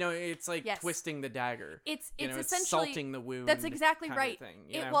 You know, it's like twisting the dagger. It's you know, essentially salting the wound. That's exactly kind right. Of thing,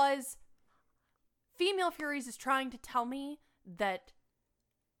 it was Female Furies is trying to tell me that,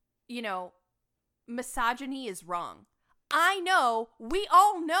 you know, misogyny is wrong. I know, we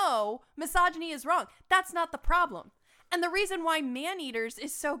all know misogyny is wrong. That's not the problem. And the reason why Man-Eaters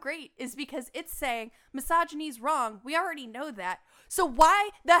is so great is because it's saying misogyny's wrong. We already know that. So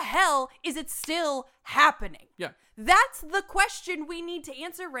why the hell is it still happening? Yeah. That's the question we need to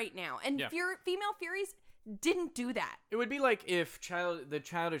answer right now. And Yeah. Female Furies didn't do that. It would be like if the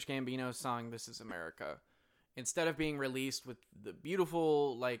Childish Gambino song "This Is America," instead of being released with the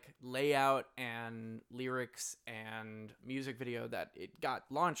beautiful like layout and lyrics and music video that it got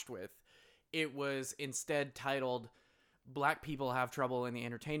launched with, it was instead titled "Black People Have Trouble in the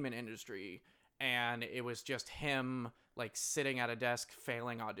Entertainment Industry," and it was just him like sitting at a desk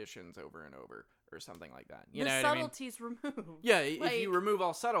failing auditions over and over or something like that. You know what I mean? Subtleties removed. Yeah, if you remove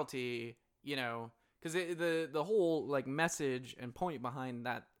all subtlety, you know, because the whole like message and point behind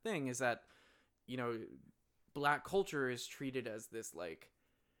that thing is that, you know, Black culture is treated as this like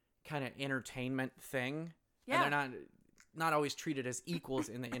kind of entertainment thing, Yeah. and they're not always treated as equals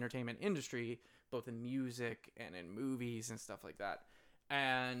in the entertainment industry, both in music and in movies and stuff like that.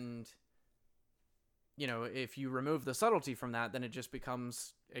 And you know, if you remove the subtlety from that, then it just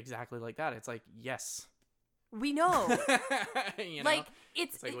becomes exactly like that. It's like, yes. We know. You know? Like,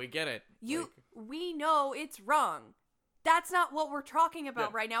 it's like, we get it. We know it's wrong. That's not what we're talking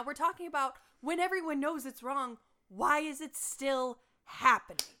about right now. We're talking about when everyone knows it's wrong, why is it still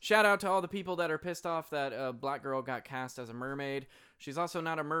happening? Shout out to all the people that are pissed off that a black girl got cast as a mermaid. She's also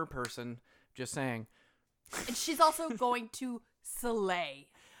not a mer person. Just saying. And she's also going to slay.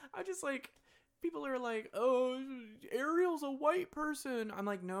 I just like, people are like, oh, Ariel's a white person. I'm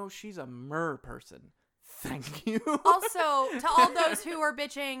like, no, she's a mer person. Thank you. Also, to all those who are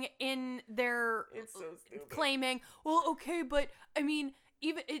bitching in their It's so stupid. claiming, well, okay, but I mean,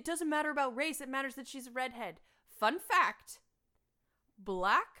 even it doesn't matter about race. It matters that she's a redhead. Fun fact: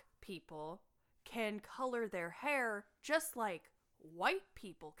 Black people can color their hair just like white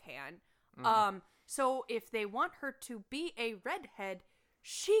people can. So if they want her to be a redhead,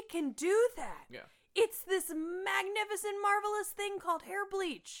 she can do that. Yeah. It's this magnificent, marvelous thing called hair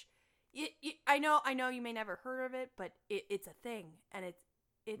bleach. I know you may never heard of it, but it's a thing, and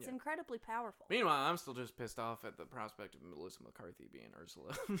it's incredibly powerful. Meanwhile, I'm still just pissed off at the prospect of Melissa McCarthy being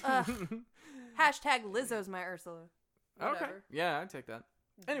Ursula. Hashtag Lizzo's my Ursula. Whatever. Okay. Yeah, I'd take that.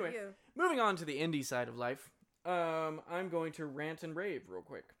 Anyway, moving on to the indie side of life, I'm going to rant and rave real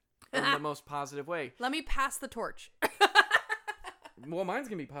quick in the most positive way. Let me pass the torch. Well, mine's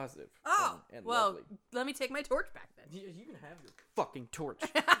going to be positive. And well, lovely. let me take my torch back then. You can have your fucking torch.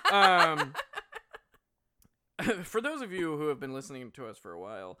 For those of you who have been listening to us for a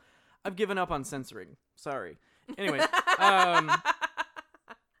while, I've given up on censoring. Sorry. Anyway,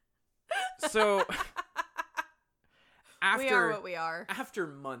 so after we are what we are. After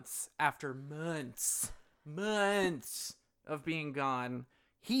months of being gone,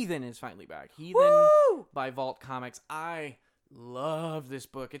 Heathen is finally back. Heathen Woo! by Vault Comics. I love this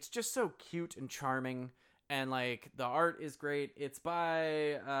book. It's just so cute and charming, and like the art is great. It's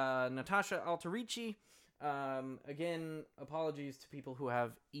by Natasha Alterici. Again, apologies to people who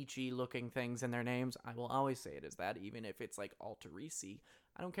have Ichi looking things in their names. I will always say it as that, even if it's like Alterici.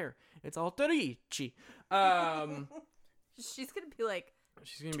 I don't care. It's Alterici. She's gonna be like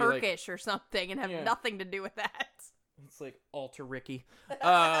She's gonna Turkish or something and have nothing to do with that. It's like Alter Ricky.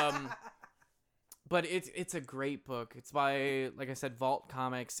 But it's a great book. It's by, like I said, Vault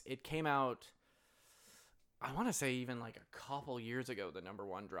Comics. It came out, I want to say even like a couple years ago, the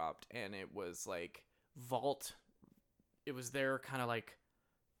 #1 dropped, and it was like Vault. It was their kind of like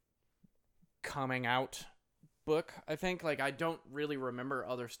coming out book, I think. Like, I don't really remember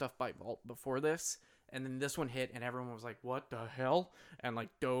other stuff by Vault before this. And then this one hit, and everyone was like, what the hell? And like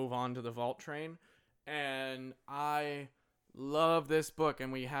dove onto the Vault train. And I love this book.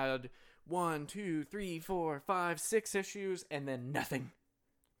 And we had 1, 2, 3, 4, 5, 6 issues, and then nothing.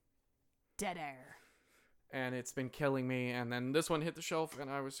 Dead air. And it's been killing me. And then this one hit the shelf, and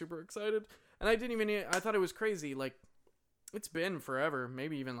I was super excited. And I thought it was crazy. Like, it's been forever,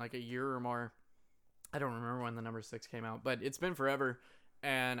 maybe even like a year or more. I don't remember when the #6 came out, but it's been forever.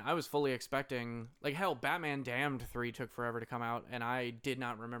 And I was fully expecting, like, hell, Batman Damned 3 took forever to come out, and I did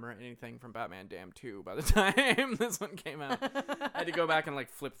not remember anything from Batman Damned 2 by the time this one came out. I had to go back and, like,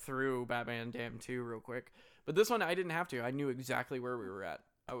 flip through Batman Damned 2 real quick. But this one, I didn't have to. I knew exactly where we were at.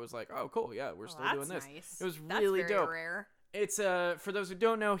 I was like, oh, cool, yeah, we're still doing this. Nice. It was That's really very dope. Rare. It's, for those who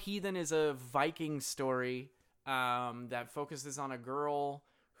don't know, Heathen is a Viking story that focuses on a girl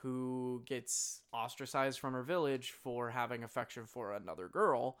who gets ostracized from her village for having affection for another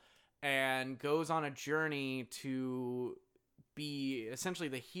girl and goes on a journey to be essentially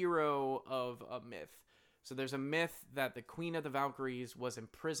the hero of a myth. So there's a myth that the Queen of the Valkyries was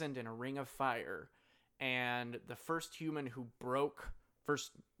imprisoned in a ring of fire, and the first man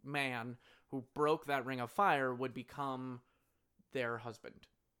who broke that ring of fire would become their husband,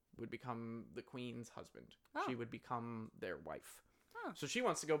 would become the queen's husband. Oh. She would become their wife. Oh. So she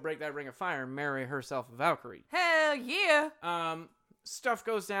wants to go break that ring of fire and marry herself a Valkyrie. Hell yeah! Stuff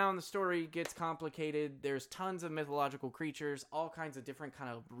goes down, the story gets complicated, there's tons of mythological creatures, all kinds of different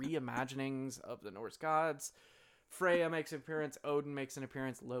kind of reimaginings of the Norse gods. Freya makes an appearance, Odin makes an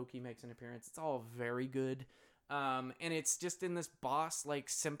appearance, Loki makes an appearance. It's all very good. And it's just in this boss, like,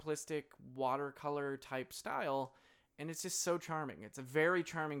 simplistic watercolor type style, and it's just so charming. It's a very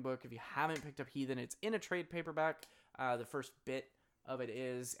charming book. If you haven't picked up Heathen, it's in a trade paperback. The first bit of it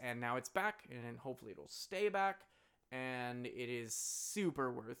is, and now it's back, and hopefully it'll stay back, and it is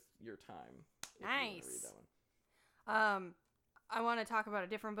super worth your time. Nice. Read that one. I want to talk about a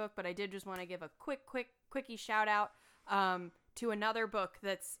different book, but I did just want to give a quickie shout out to another book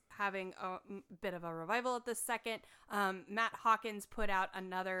that's having a bit of a revival at this second. Matt Hawkins put out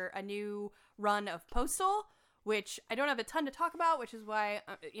a new run of Postal, which I don't have a ton to talk about, which is why,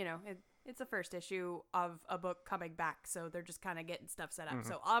 it's the first issue of a book coming back, so they're just kind of getting stuff set up. Mm-hmm.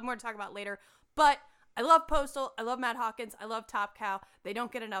 So I'll have more to talk about later, but I love Postal. I love Matt Hawkins. I love Top Cow. They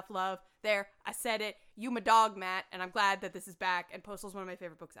don't get enough love. There, I said it. You my dog, Matt, and I'm glad that this is back, and Postal's one of my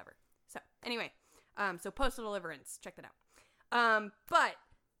favorite books ever. So, anyway, so Postal Deliverance. Check that out. But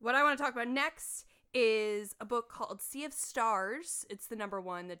what I want to talk about next is a book called Sea of Stars. It's the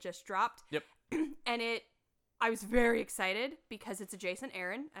 #1 that just dropped. Yep. And I was very excited because it's a Jason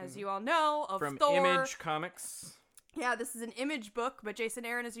Aaron, as you all know, of From Thor. Image Comics. Yeah, this is an Image book, but Jason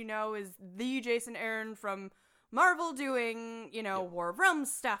Aaron, as you know, is the Jason Aaron from Marvel doing, War of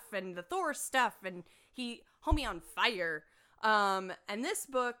Realms stuff and the Thor stuff, and homie on fire. And this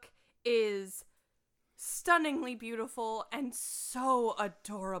book is stunningly beautiful and so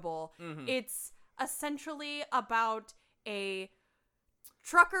adorable. Mm-hmm. It's essentially about a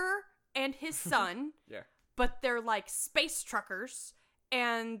trucker and his son. Yeah. But they're like space truckers,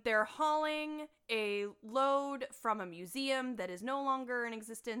 and they're hauling a load from a museum that is no longer in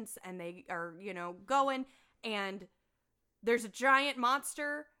existence, and they are, going, and there's a giant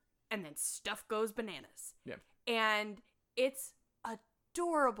monster, and then stuff goes bananas. Yeah. And it's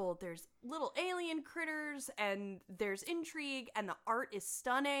adorable. There's little alien critters, and there's intrigue, and the art is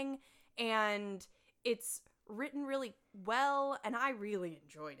stunning, and it's written really well, and I really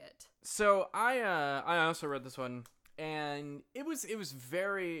enjoyed it. So I also read this one, and it was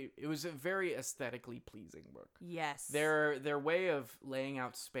a very aesthetically pleasing book. Yes. Their way of laying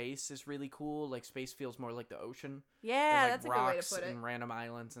out space is really cool. Like, space feels more like the ocean. Yeah, There's, that's a good way to rocks put it. and random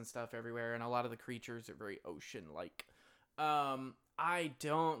islands and stuff everywhere, and a lot of the creatures are very ocean-like. I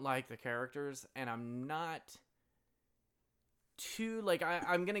don't like the characters, and I'm not too, like,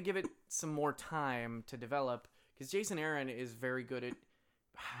 I'm gonna give it some more time to develop, because Jason Aaron is very good at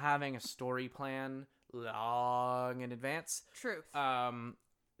having a story plan long in advance. Truth.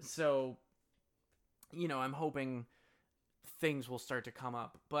 So, I'm hoping things will start to come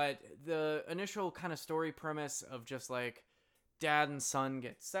up, but the initial kind of story premise of just like dad and son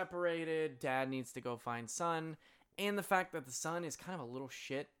get separated, dad needs to go find son, and the fact that the son is kind of a little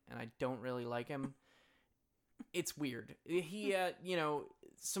shit and I don't really like him. It's weird. He,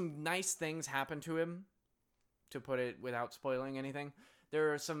 some nice things happen to him, to put it without spoiling anything.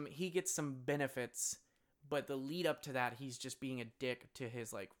 He gets some benefits, but the lead up to that, he's just being a dick to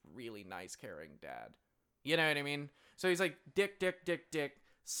his, like, really nice, caring dad. You know what I mean? So he's like, dick.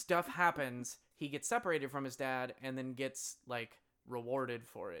 Stuff happens. He gets separated from his dad and then gets, like, rewarded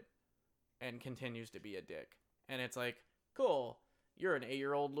for it and continues to be a dick. And it's like, cool. You're an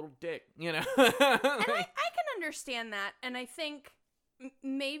 8-year-old little dick, And I can understand that, and I think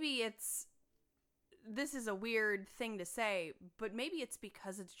maybe this is a weird thing to say, but maybe it's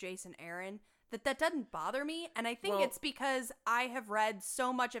because it's Jason Aaron that doesn't bother me, and I think it's because I have read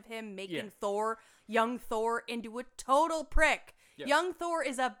so much of him making young Thor, into a total prick. Yeah. Young Thor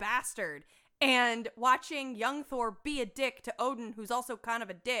is a bastard, and watching young Thor be a dick to Odin, who's also kind of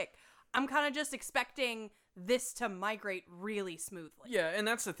a dick, I'm kind of just expecting this to migrate really smoothly. Yeah, and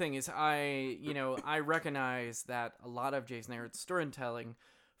that's the thing is I recognize that a lot of Jason Aaron's storytelling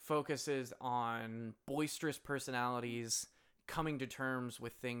focuses on boisterous personalities coming to terms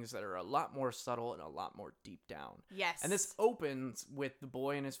with things that are a lot more subtle and a lot more deep down. Yes. And this opens with the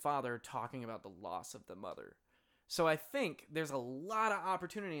boy and his father talking about the loss of the mother. So I think there's a lot of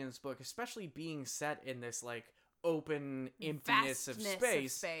opportunity in this book, especially being set in this like open emptiness of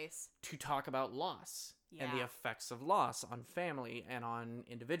space to talk about loss. Yeah. And the effects of loss on family and on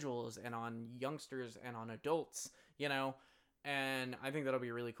individuals and on youngsters and on adults, and I think that'll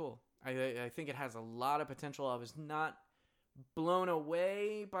be really cool. I think it has a lot of potential. I was not blown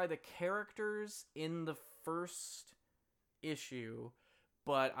away by the characters in the first issue,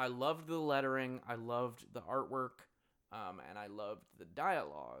 but I loved the lettering, I loved the artwork, and I loved the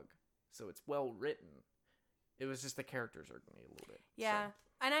dialogue. So it's well written. It was just the characters irked me a little bit. Yeah, so.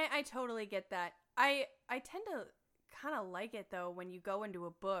 and I totally get that. I tend to kind of like it though when you go into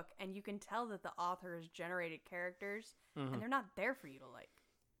a book and you can tell that the author has generated characters and they're not there for you to like.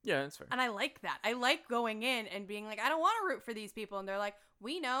 Yeah, that's fair. And I like that. I like going in and being like, I don't want to root for these people. And they're like,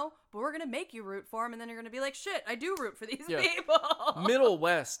 we know, but we're going to make you root for them. And then you're going to be like, shit, I do root for these people. Middle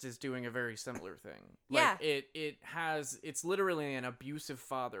West is doing a very similar thing. Like, yeah. It's literally an abusive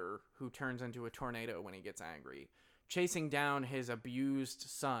father who turns into a tornado when he gets angry, chasing down his abused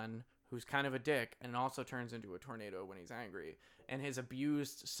son, who's kind of a dick, and also turns into a tornado when he's angry. And his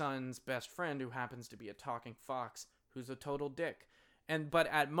abused son's best friend, who happens to be a talking fox, who's a total dick. But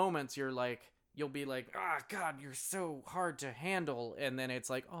at moments you'll be like, God, you're so hard to handle. And then it's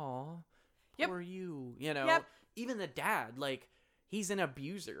like, oh, poor you, Yep. Even the dad, like, he's an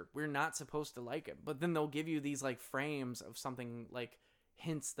abuser. We're not supposed to like him. But then they'll give you these like frames of something, like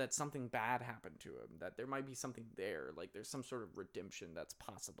hints that something bad happened to him, that there might be something there. Like there's some sort of redemption that's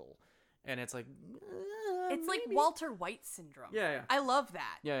possible. And it's like, it's maybe. like Walter White syndrome. Yeah. I love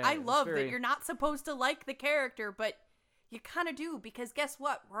that. Yeah, I love that you're not supposed to like the character, but you kind of do, because guess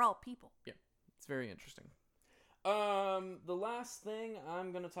what? We're all people. Yeah, it's very interesting. The last thing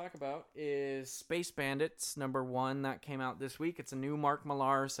I'm going to talk about is Space Bandits #1 that came out this week. It's a new Mark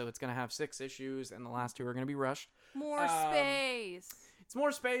Millar, so it's going to have 6 issues, and the last 2 are going to be rushed. More space. It's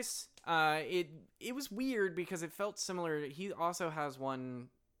more space. It was weird because it felt similar. He also has one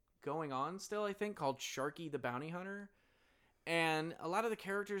going on still, I think, called Sharky the Bounty Hunter. And a lot of the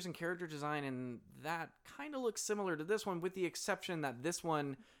characters and character design in that kind of looks similar to this one, with the exception that this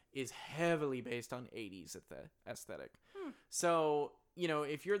one is heavily based on 80s aesthetic. So,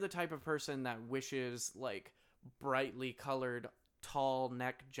 if you're the type of person that wishes like brightly colored tall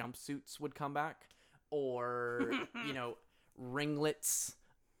neck jumpsuits would come back, or, ringlets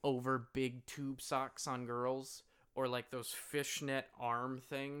over big tube socks on girls, or like those fishnet arm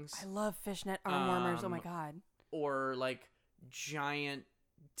things. I love fishnet arm warmers. Oh my God. Or like giant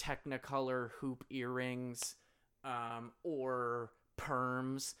Technicolor hoop earrings, or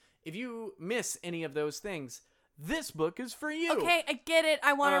perms. If you miss any of those things, this book is for you. Okay, I get it.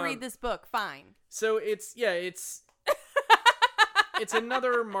 I want to read this book. Fine. So it's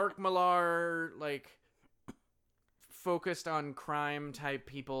another Mark Millar, like, focused on crime type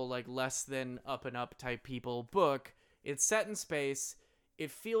people, like less than up and up type people book. It's set in space. It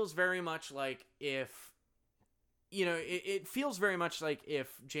feels very much like if it feels very much like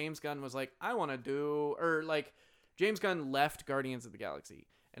if James Gunn was like, I want to do, or like James Gunn left Guardians of the Galaxy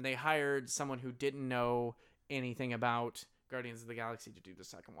and they hired someone who didn't know anything about Guardians of the Galaxy to do the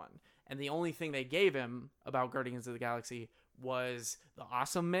second one. And the only thing they gave him about Guardians of the Galaxy was the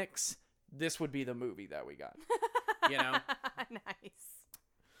awesome mix. This would be the movie that we got, Nice.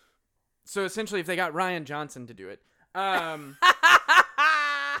 So essentially if they got Rian Johnson to do it,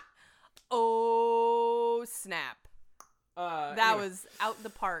 oh snap. That anyway. was out the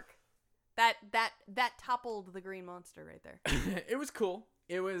park. That toppled the green monster right there. It was cool.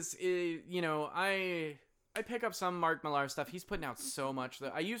 I pick up some Mark Millar stuff. He's putting out so much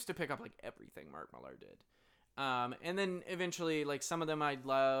that I used to pick up like everything Mark Millar did. And then eventually, like, some of them I'd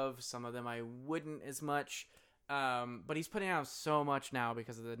love, some of them I wouldn't as much. But he's putting out so much now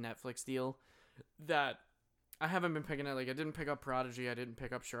because of the Netflix deal that I haven't been picking it. Like, I didn't pick up Prodigy. I didn't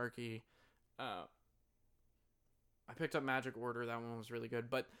pick up Sharky. I picked up Magic Order. That one was really good.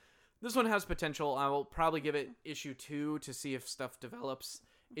 But this one has potential. I will probably give it issue 2 to see if stuff develops.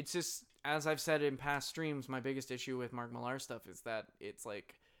 It's just, as I've said in past streams, my biggest issue with Mark Millar stuff is that it's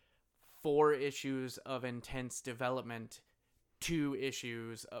like 4 issues of intense development, 2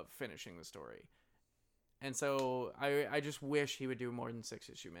 issues of finishing the story. And so I just wish he would do more than 6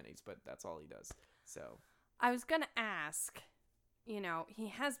 issue minis, but that's all he does. So I was going to ask,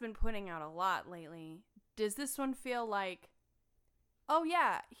 he has been putting out a lot lately. Does this one feel like, oh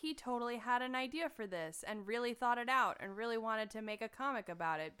yeah, he totally had an idea for this and really thought it out and really wanted to make a comic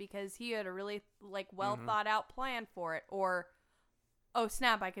about it because he had a really well thought out plan for it? Or, oh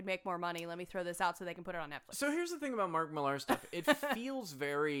snap, I could make more money. Let me throw this out so they can put it on Netflix. So here's the thing about Mark Millar stuff. It feels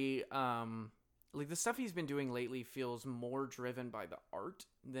very, like the stuff he's been doing lately feels more driven by the art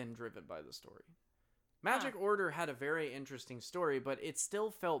than driven by the story. Magic Order had a very interesting story, but it still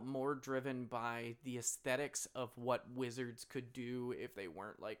felt more driven by the aesthetics of what wizards could do if they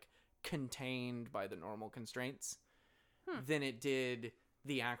weren't like contained by the normal constraints than it did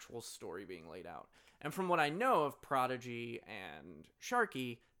the actual story being laid out. And from what I know of Prodigy and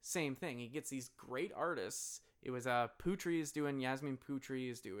Sharky, same thing. He gets these great artists. It was Putri is doing, Yasmin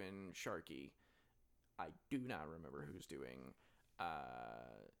Putri is doing Sharky. I do not remember who's doing.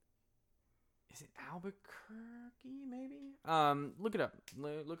 Is it Albuquerque? Maybe. Look it up.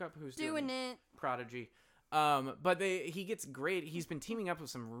 Look up who's doing it. Prodigy. But he gets great. He's been teaming up with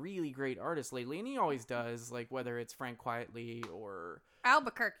some really great artists lately, and he always does. Like whether it's Frank Quietly or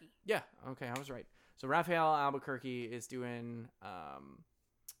Albuquerque. Yeah. Okay, I was right. So Raphael Albuquerque is doing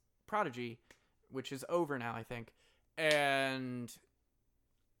Prodigy, which is over now, I think, and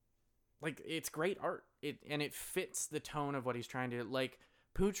like it's great art. It fits the tone of what he's trying to like.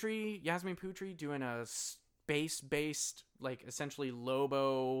 Yasmin Putri doing a space-based, like essentially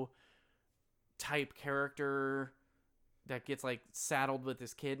Lobo type character that gets like saddled with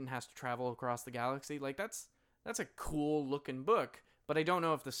this kid and has to travel across the galaxy. Like that's a cool looking book, but I don't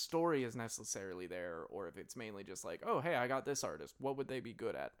know if the story is necessarily there or if it's mainly just like, oh, hey, I got this artist. What would they be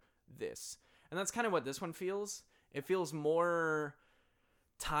good at? This. And that's kind of what this one feels. It feels more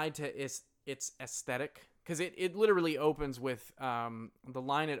tied to its aesthetic. Because it literally opens with, the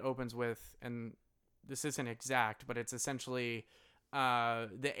line it opens with, and this isn't exact, but it's essentially,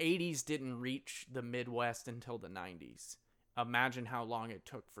 the 80s didn't reach the Midwest until the 90s. Imagine how long it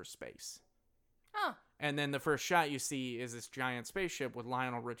took for space. Oh. And then the first shot you see is this giant spaceship with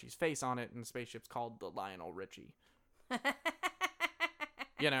Lionel Richie's face on it, and the spaceship's called the Lionel Richie.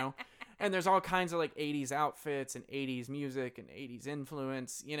 You know? And there's all kinds of, like, 80s outfits and 80s music and 80s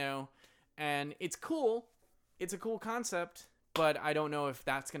influence, you know? And it's cool. It's a cool concept, but I don't know if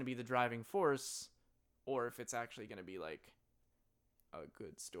that's going to be the driving force or if it's actually going to be like a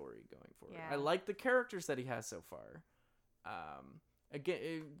good story going forward. Yeah. I like the characters that he has so far.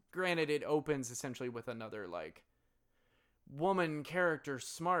 Again, granted, it opens essentially with another like woman character,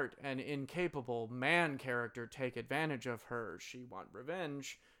 smart and incapable, man character, take advantage of her. She want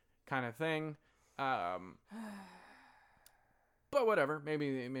revenge kind of thing. But whatever,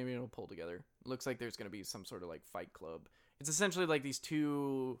 maybe it'll pull together. Looks like there's gonna be some sort of like fight club. It's essentially like these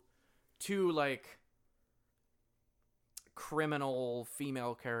two like criminal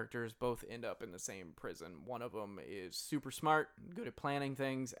female characters both end up in the same prison. One of them is super smart, good at planning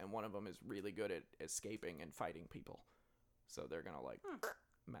things, and one of them is really good at escaping and fighting people. So they're gonna like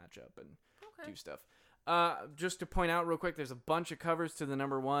match up and do stuff. Just to point out real quick, there's a bunch of covers to the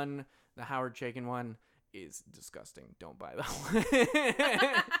number one. The Howard Chaykin one is disgusting. Don't buy that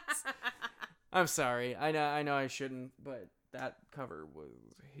one. I'm sorry. I know I shouldn't, but that cover was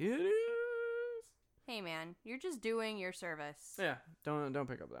hideous. Hey man, you're just doing your service. Yeah, don't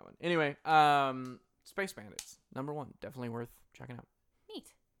pick up that one. Anyway, Space Bandits, number one, definitely worth checking out.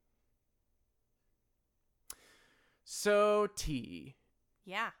 Neat. So T.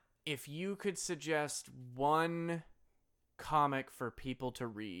 Yeah. If you could suggest one comic for people to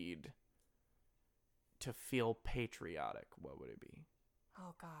read to feel patriotic, what would it be?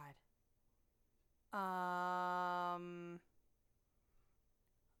 Oh God.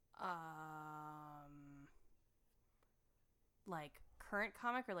 Like current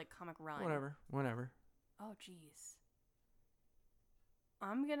comic or like comic run? Whatever. Oh jeez.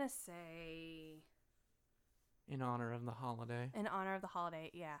 I'm gonna say in honor of the holiday. In honor of the holiday,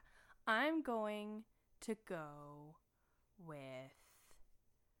 yeah. I'm going to go with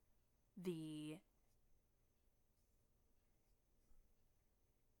the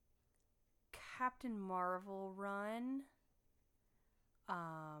Captain Marvel run.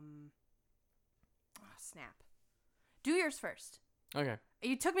 Oh, snap. Do yours first. Okay.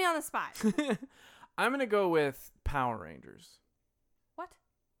 You took me on the spot. I'm going to go with Power Rangers. What?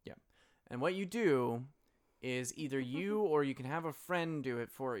 Yeah. And what you do is either you or you can have a friend do it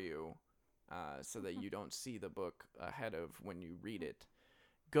for you so that you don't see the book ahead of when you read it.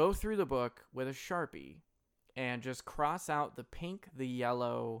 Go through the book with a Sharpie and just cross out the pink, the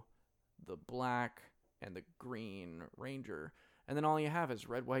yellow, the black, and the green Ranger. And then all you have is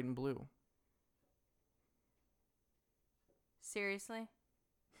red, white, and blue. Seriously?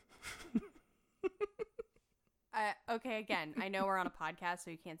 Okay, again, I know we're on a podcast,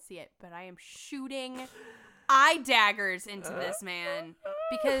 so you can't see it, but I am shooting eye daggers into this man.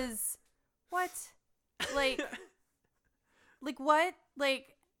 Because, what? Like what?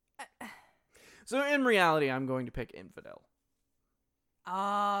 So in reality, I'm going to pick Infidel.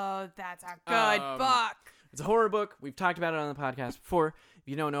 Oh, that's a good book. It's a horror book. We've talked about it on the podcast before. If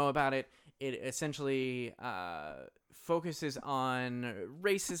you don't know about it, it essentially focuses on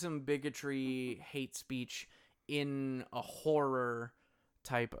racism, bigotry, hate speech in a horror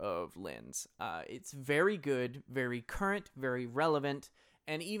type of lens. It's very good, very current, very relevant,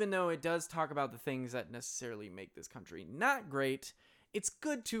 And even though it does talk about the things that necessarily make this country not great, it's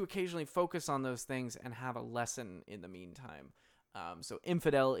good to occasionally focus on those things and have a lesson in the meantime. So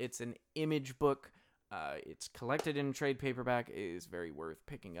Infidel, it's an image book. It's collected in trade paperback. It is very worth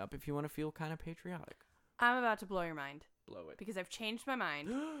picking up if you want to feel kind of patriotic. I'm about to blow your mind. Blow it. Because I've changed my mind.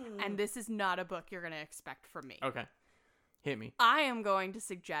 And this is not a book you're going to expect from me. Okay. Hit me. I am going to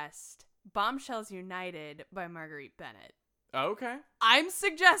suggest Bombshells United by Marguerite Bennett. Okay. I'm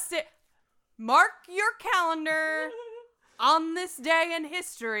suggesting, mark your calendar. On this day in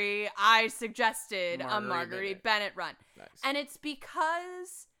history, I suggested a Marguerite Bennett run. Nice. And it's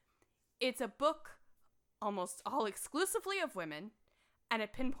because it's a book almost all exclusively of women, and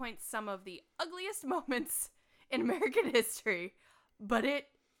it pinpoints some of the ugliest moments in American history, but it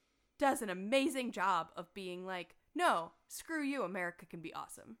does an amazing job of being like, no, screw you, America can be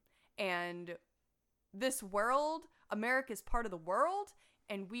awesome. And this world, America's part of the world,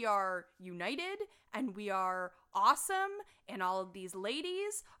 and we are united, and we are awesome, and all of these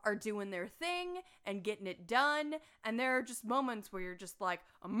ladies are doing their thing and getting it done, and there are just moments where you're just like,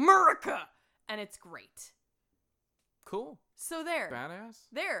 America! And it's great. Cool. So there. Badass.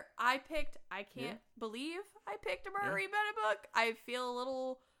 There. I can't believe I picked a Marguerite Bennett book. I feel a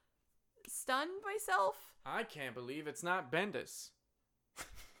little stunned myself. I can't believe it's not Bendis.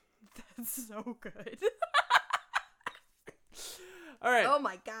 That's so good. All right. Oh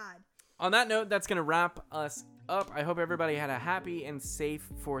my god. On that note, that's going to wrap us up. I hope everybody had a happy and safe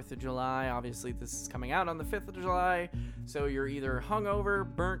 4th of July. Obviously, this is coming out on the 5th of July, so you're either hungover,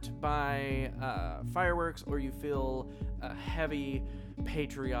 burnt by fireworks, or you feel a heavy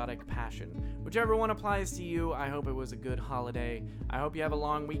patriotic passion. Whichever one applies to you, I hope it was a good holiday. I hope you have a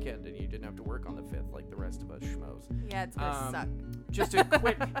long weekend and you didn't have to work on the 5th like the rest of us schmoes. Yeah, it's gonna suck. Just a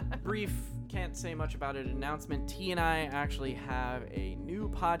quick, brief, can't say much about it announcement. T and I actually have a new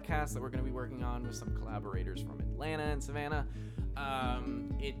podcast that we're going to be working on with some collaborators from Atlanta and Savannah.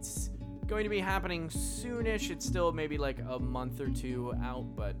 It's going to be happening soonish. It's still maybe like a month or two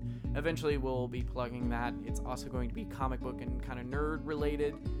out, but eventually we'll be plugging that. It's also going to be comic book and kind of nerd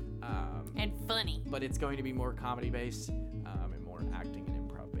related. And funny. But it's going to be more comedy based and more acting and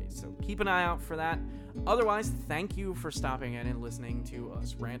improv based. So keep an eye out for that. Otherwise, thank you for stopping in and listening to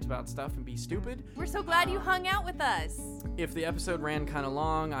us rant about stuff and be stupid. We're so glad you hung out with us. If the episode ran kind of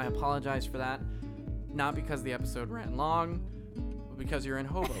long, I apologize for that. Not because the episode ran long, but because you're in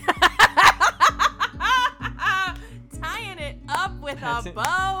Hoboken. Tying it up with a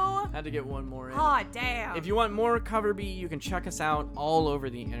bow. Had to get one more in. Aw, damn. If you want more Cover Beat, you can check us out all over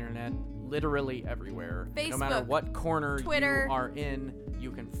the internet, literally everywhere. Facebook, no matter what corner Twitter. you are in,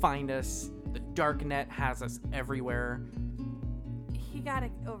 you can find us. The dark net has us everywhere. He got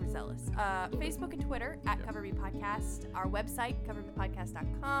overzealous. Facebook and Twitter at Cover Beat Podcast. Our website,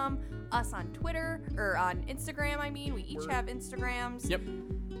 coverbeatpodcast.com. Us on Twitter, or on Instagram, I mean. We each have Instagrams. Yep.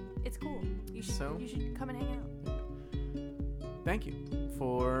 It's cool. You should come and hang out. Thank you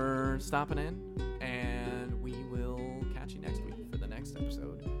for stopping in, and we will catch you next week for the next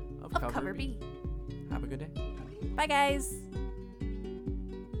episode of Cover Beat. Have a good day. Bye, guys.